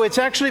 and so it's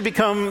actually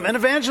become an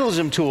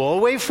evangelism tool, a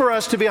way for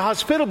us to be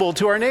hospitable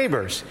to our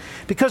neighbors,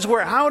 because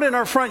we're out in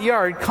our front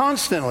yard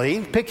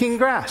constantly picking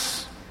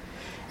grass.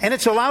 And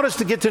it's allowed us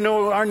to get to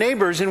know our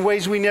neighbors in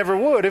ways we never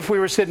would if we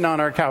were sitting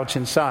on our couch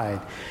inside.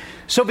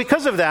 So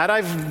because of that,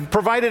 I've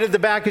provided at the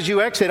back as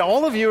you exit,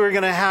 all of you are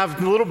going to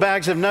have little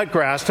bags of nut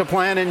grass to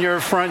plant in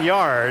your front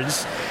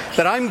yards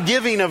that I'm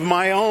giving of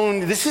my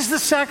own. This is the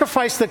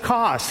sacrifice, the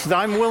cost that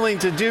I'm willing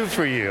to do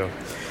for you.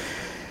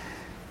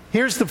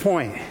 Here's the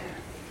point.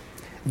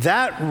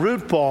 That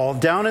root ball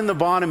down in the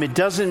bottom, it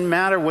doesn't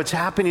matter what's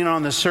happening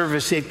on the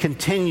surface, it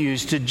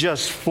continues to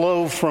just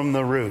flow from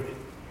the root.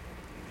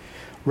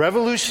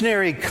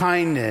 Revolutionary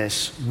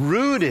kindness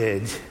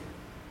rooted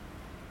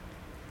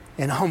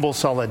in humble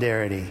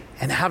solidarity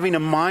and having a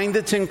mind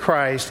that's in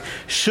Christ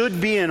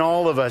should be in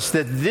all of us,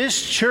 that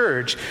this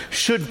church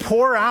should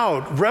pour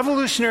out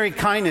revolutionary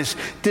kindness,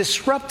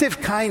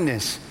 disruptive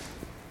kindness,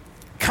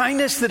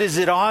 kindness that is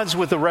at odds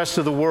with the rest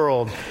of the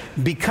world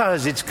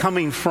because it's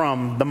coming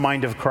from the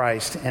mind of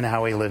Christ and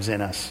how he lives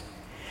in us.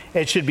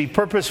 It should be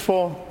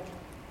purposeful.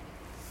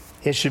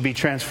 It should be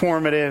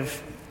transformative.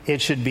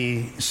 It should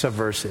be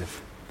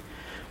subversive.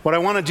 What I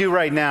want to do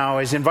right now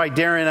is invite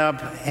Darren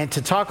up and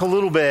to talk a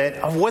little bit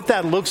of what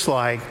that looks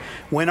like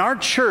when our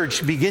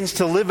church begins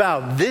to live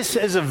out this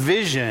as a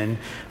vision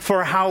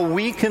for how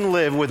we can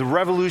live with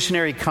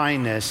revolutionary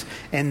kindness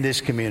in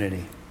this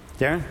community.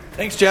 Darren?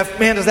 Thanks,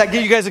 Jeff. Man, does that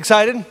get you guys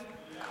excited?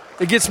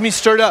 It gets me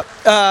stirred up.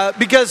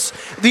 Because,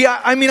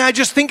 I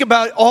just think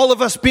about all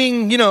of us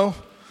being,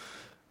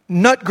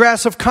 nut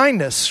grass of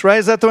kindness, right?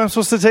 Is that the way I'm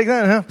supposed to take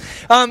that?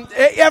 Huh?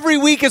 Every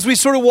week as we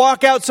sort of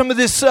walk out some of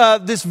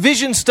this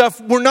vision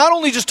stuff, we're not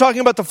only just talking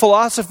about the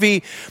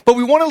philosophy, but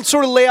we want to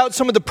sort of lay out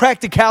some of the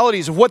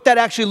practicalities of what that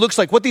actually looks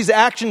like, what these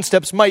action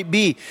steps might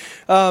be.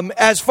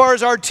 As far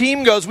as our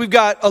team goes, we've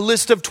got a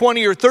list of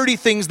 20 or 30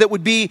 things that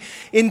would be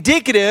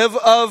indicative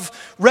of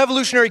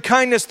revolutionary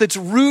kindness that's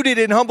rooted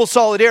in humble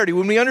solidarity.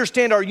 When we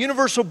understand our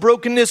universal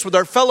brokenness with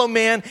our fellow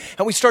man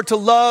and we start to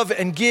love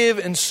and give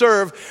and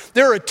serve,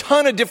 there are a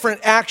ton of different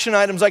action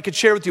items I could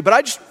share with you.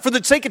 But for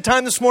the sake of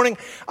time this morning,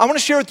 I want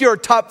to share with you our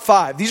top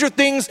 5. These are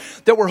things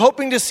that we're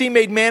hoping to see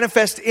made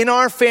manifest in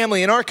our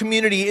family, in our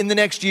community in the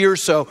next year or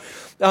so.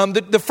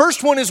 The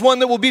first one is one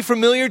that will be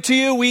familiar to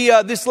you. We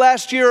this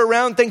last year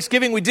around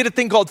Thanksgiving, we did a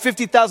thing called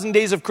 50,000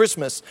 Days of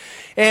Christmas.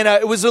 And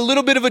it was a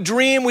little bit of a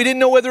dream. We didn't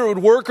know whether it would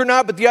work or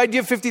not, but the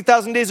idea of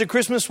 50,000 Days of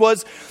Christmas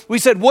was, we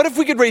said, what if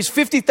we could raise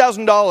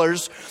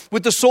 $50,000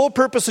 with the sole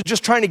purpose of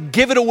just trying to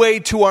give it away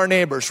to our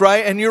neighbors,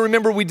 right? And you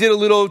remember we did a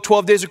little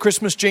 12 Days of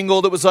Christmas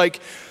jingle that was like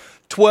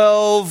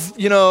 12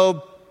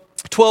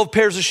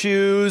 pairs of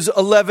shoes,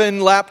 11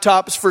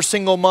 laptops for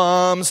single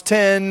moms,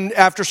 10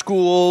 after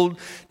school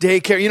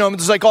daycare,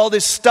 there's like all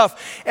this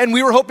stuff. And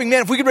we were hoping,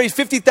 man, if we could raise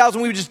 $50,000,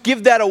 we would just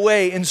give that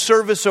away in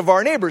service of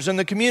our neighbors in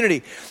the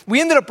community.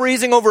 We ended up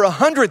raising over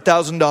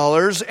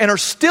 $100,000 and are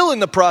still in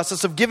the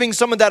process of giving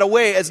some of that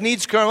away as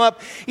needs come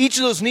up. Each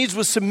of those needs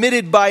was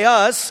submitted by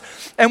us,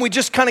 and we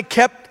just kind of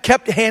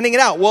kept handing it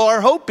out. Well, our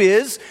hope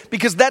is,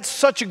 because that's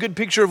such a good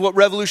picture of what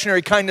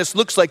revolutionary kindness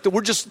looks like, that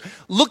we're just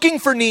looking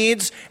for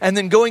needs and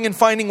then going and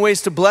finding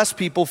ways to bless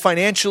people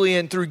financially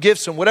and through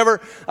gifts and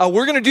whatever.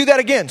 We're going to do that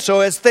again.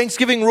 So as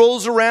Thanksgiving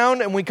rolls around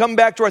and we come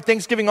back to our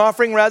Thanksgiving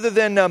offering, rather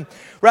than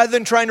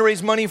trying to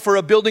raise money for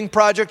a building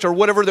project or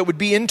whatever that would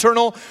be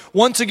internal,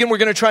 once again, we're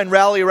going to try and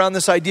rally around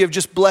this idea of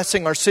just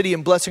blessing our city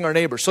and blessing our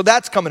neighbors. So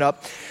that's coming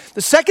up.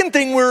 The second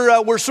thing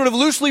we're sort of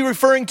loosely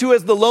referring to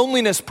as the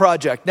Loneliness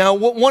Project. Now,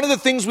 one of the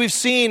things we've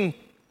seen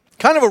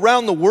kind of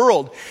around the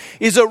world,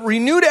 is a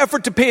renewed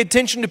effort to pay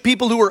attention to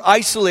people who are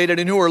isolated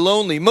and who are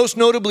lonely. Most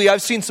notably,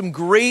 I've seen some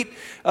great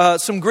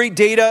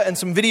data and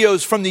some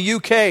videos from the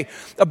UK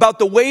about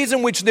the ways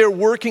in which they're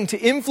working to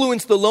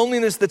influence the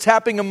loneliness that's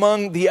happening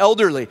among the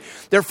elderly.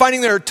 They're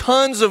finding there are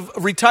tons of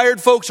retired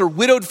folks or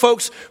widowed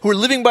folks who are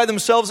living by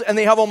themselves, and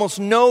they have almost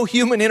no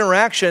human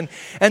interaction.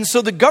 And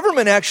so the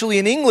government actually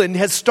in England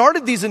has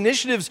started these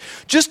initiatives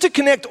just to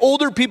connect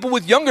older people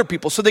with younger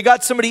people. So they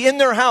got somebody in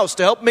their house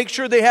to help make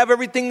sure they have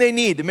everything they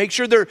need, to make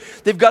sure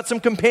they've got some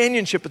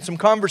companionship and some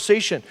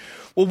conversation.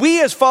 Well,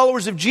 we as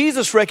followers of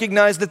Jesus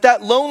recognize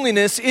that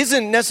loneliness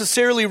isn't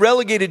necessarily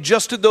relegated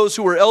just to those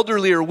who are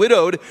elderly or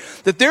widowed,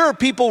 that there are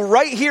people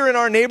right here in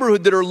our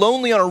neighborhood that are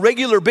lonely on a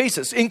regular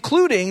basis,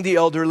 including the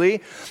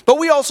elderly, but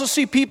we also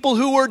see people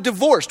who are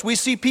divorced. We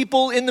see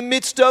people in the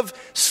midst of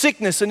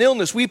sickness and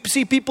illness. We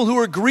see people who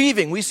are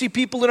grieving. We see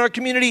people in our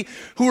community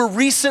who are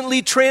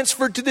recently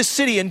transferred to the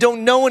city and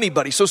don't know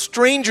anybody, so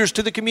strangers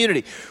to the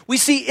community. We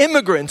see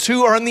immigrants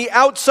who are on the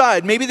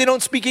outside. Maybe they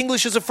don't speak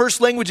English as a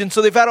first language, and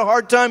so they've had a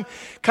hard time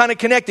kind of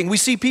connecting. We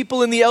see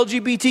people in the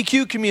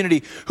LGBTQ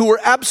community who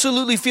are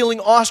absolutely feeling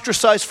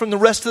ostracized from the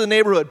rest of the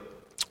neighborhood.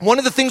 One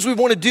of the things we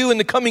want to do in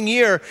the coming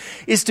year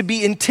is to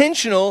be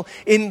intentional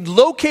in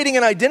locating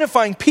and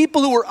identifying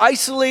people who are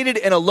isolated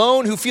and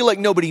alone, who feel like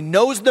nobody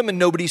knows them and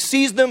nobody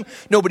sees them,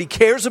 nobody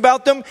cares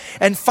about them,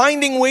 and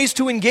finding ways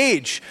to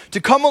engage,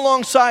 to come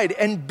alongside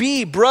and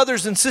be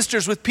brothers and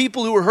sisters with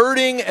people who are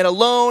hurting and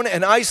alone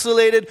and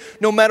isolated,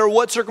 no matter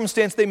what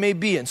circumstance they may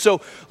be in.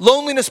 So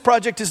Loneliness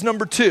Project is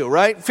number 2,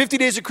 right?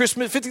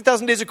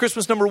 50,000 Days of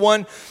Christmas, number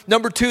 1.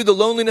 Number 2, the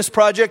Loneliness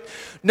Project.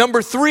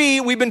 Number 3,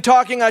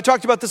 I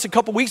talked about this a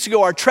couple weeks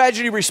ago, our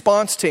tragedy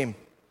response team.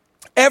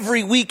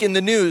 Every week in the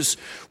news,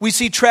 we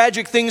see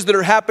tragic things that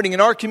are happening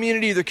in our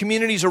community, the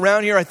communities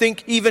around here. I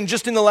think even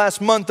just in the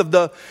last month of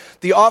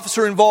the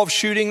officer-involved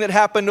shooting that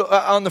happened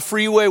on the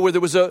freeway, where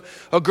there was a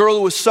girl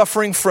who was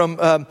suffering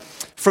from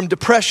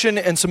depression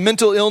and some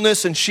mental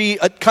illness, and she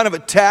kind of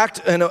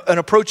attacked and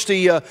approached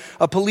a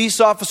police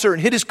officer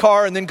and hit his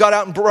car, and then got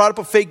out and brought up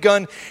a fake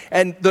gun,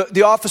 and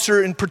the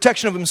officer, in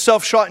protection of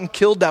himself, shot and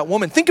killed that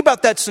woman. Think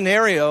about that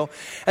scenario,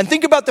 and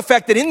think about the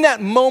fact that in that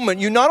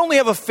moment, you not only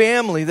have a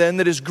family then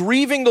that is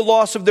grieving the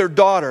loss of their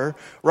daughter,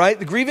 right?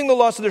 Grieving the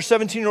loss of their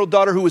 17-year-old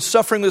daughter who was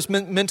suffering this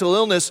mental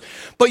illness,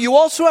 but you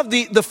also have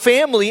the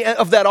family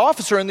of that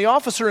officer and the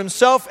officer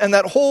himself and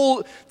that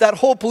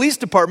whole police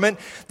department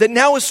that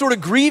now is sort of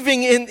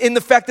grieving in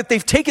the fact that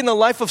they've taken the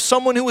life of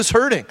someone who was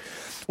hurting.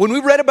 When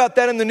we read about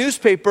that in the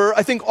newspaper,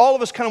 I think all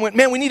of us kind of went,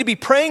 man, we need to be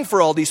praying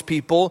for all these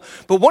people.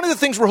 But one of the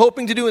things we're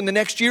hoping to do in the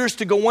next year is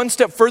to go one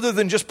step further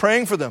than just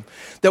praying for them.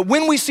 That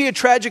when we see a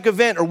tragic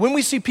event or when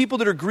we see people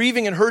that are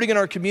grieving and hurting in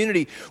our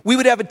community, we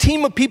would have a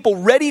team of people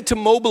ready to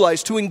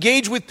mobilize, to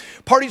engage with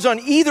parties on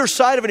either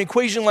side of an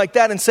equation like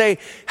that and say,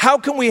 how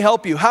can we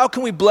help you? How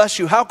can we bless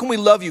you? How can we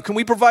love you? Can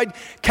we provide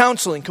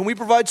counseling? Can we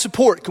provide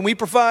support? Can we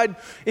provide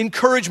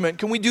encouragement?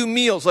 Can we do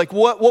meals? Like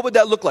what would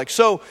that look like?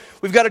 So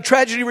we've got a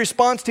tragedy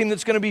response team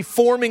that's going to be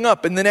forming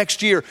up in the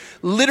next year,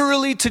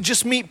 literally to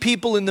just meet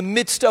people in the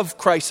midst of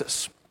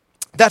crisis.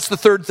 That's the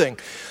third thing.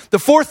 The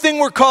fourth thing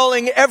we're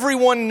calling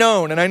Everyone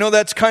Known. And I know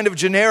that's kind of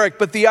generic,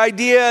 but the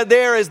idea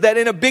there is that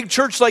in a big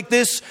church like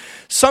this,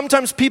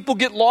 sometimes people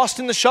get lost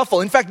in the shuffle.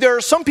 In fact, there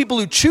are some people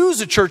who choose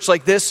a church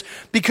like this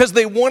because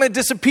they want to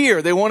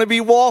disappear. They want to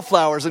be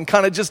wallflowers and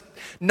kind of just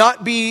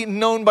not be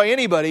known by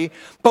anybody.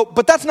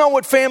 But that's not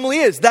what family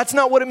is. That's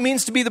not what it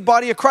means to be the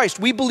body of Christ.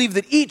 We believe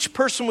that each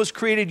person was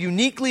created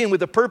uniquely and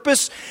with a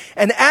purpose.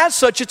 And as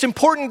such, it's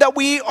important that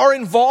we are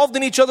involved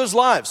in each other's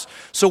lives.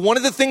 So one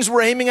of the things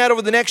we're aiming at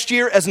over the next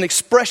year as an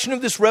expression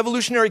of this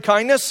revolutionary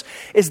kindness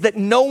is that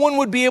no one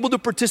would be able to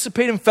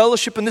participate in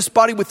fellowship in this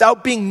body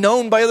without being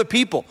known by other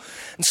people.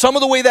 And some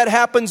of the way that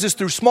happens is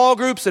through small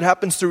groups, it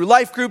happens through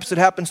life groups, it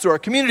happens through our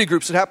community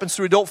groups, it happens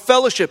through adult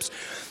fellowships.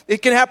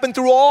 It can happen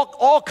through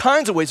all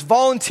kinds of ways,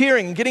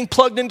 volunteering and getting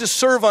plugged in to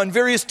serve on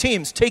various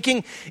teams,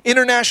 taking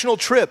international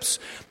trips.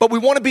 But we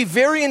want to be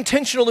very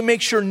intentional to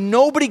make sure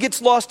nobody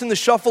gets lost in the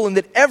shuffle and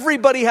that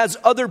everybody has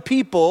other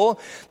people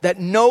that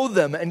know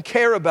them and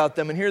care about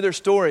them and hear their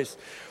stories.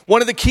 One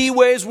of the key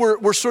ways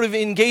we're sort of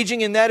engaging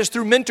in that is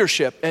through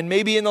mentorship. And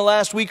maybe in the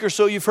last week or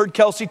so, you've heard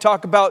Kelsey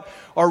talk about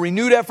our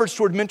renewed efforts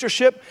toward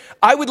mentorship.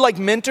 I would like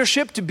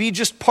mentorship to be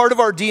just part of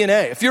our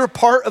DNA. If you're a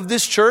part of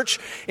this church,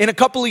 in a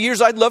couple of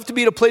years, I'd love to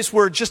be at a place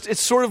where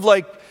it's sort of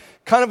like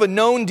kind of a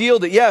known deal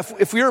that,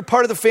 if you're a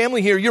part of the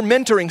family here, you're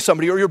mentoring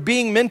somebody or you're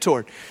being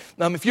mentored.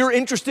 If you're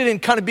interested in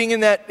kind of being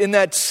in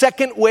that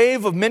second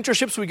wave of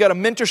mentorships, we got a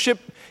mentorship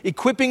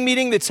equipping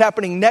meeting that's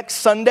happening next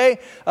Sunday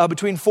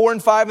between 4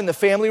 and 5 in the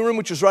family room,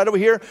 which is right over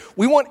here.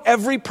 We want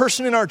every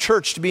person in our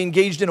church to be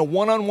engaged in a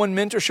one-on-one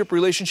mentorship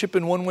relationship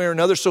in one way or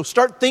another. So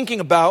start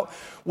thinking about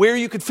where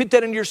you could fit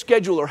that into your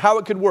schedule or how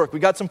it could work. We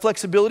got some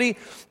flexibility,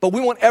 but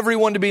we want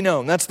everyone to be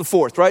known. That's the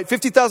fourth, right?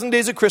 50,000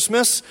 Days of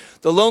Christmas,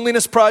 the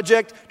Loneliness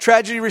Project,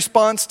 Tragedy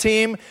Response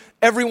Team,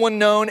 Everyone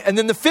Known. And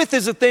then the fifth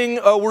is a thing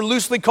we're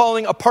loosely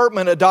calling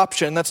apartment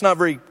adoption. It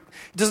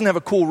doesn't have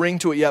a cool ring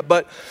to it yet,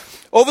 but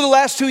Over the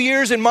last 2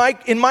 years in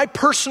my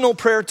personal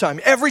prayer time,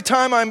 every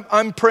time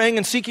I'm praying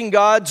and seeking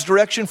God's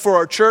direction for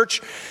our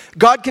church,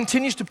 God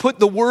continues to put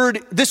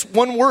this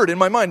one word in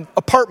my mind,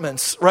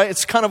 apartments, right?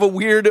 It's kind of a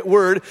weird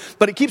word,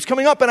 but it keeps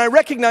coming up. And I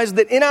recognize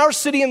that in our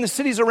city and the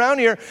cities around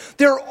here,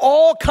 there are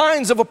all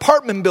kinds of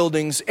apartment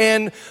buildings,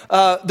 and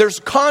there's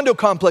condo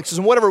complexes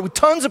and whatever, with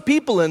tons of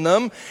people in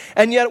them.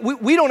 And yet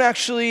we don't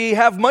actually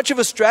have much of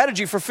a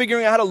strategy for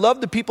figuring out how to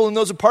love the people in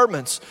those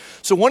apartments.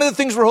 So one of the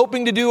things we're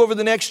hoping to do over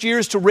the next year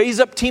is to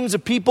raise up teams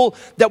of people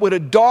that would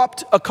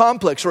adopt a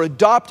complex or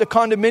adopt a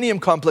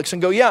condominium complex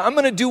and go, yeah, I'm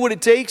going to do what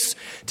it takes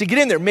to get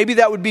in there. Maybe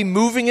that would be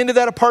moving into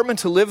that apartment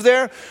to live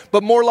there,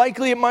 but more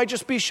likely it might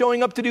just be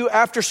showing up to do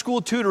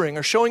after-school tutoring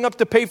or showing up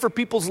to pay for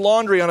people's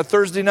laundry on a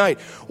Thursday night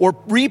or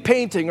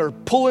repainting or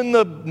pulling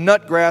the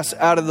nut grass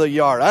out of the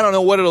yard. I don't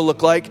know what it'll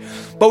look like,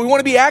 but we want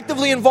to be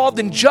actively involved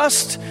in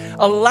just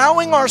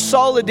allowing our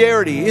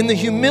solidarity, in the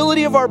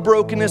humility of our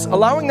brokenness,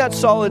 allowing that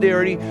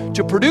solidarity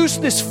to produce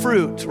this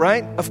fruit,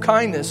 right, of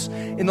kindness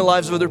in the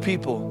lives of other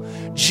people.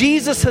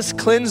 Jesus has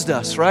cleansed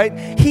us,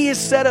 right? He has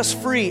set us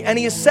free, and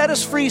he has set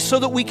us free so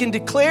that we can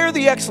declare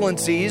the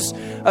excellencies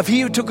of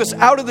he who took us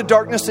out of the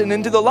darkness and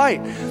into the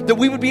light. That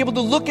we would be able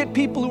to look at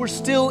people who are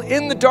still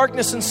in the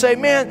darkness and say,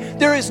 man,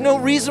 there is no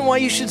reason why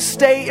you should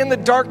stay in the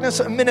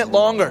darkness a minute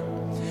longer.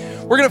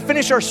 We're going to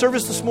finish our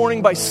service this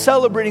morning by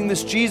celebrating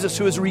this Jesus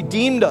who has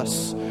redeemed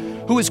us,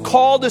 who has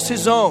called us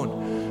his own,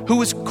 who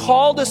has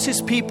called us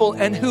his people,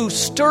 and who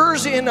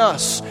stirs in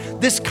us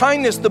this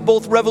kindness that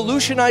both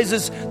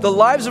revolutionizes the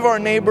lives of our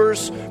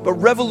neighbors, but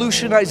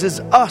revolutionizes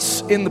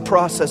us in the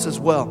process as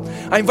well.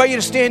 I invite you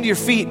to stand to your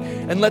feet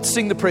and let's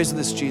sing the praise of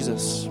this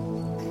Jesus.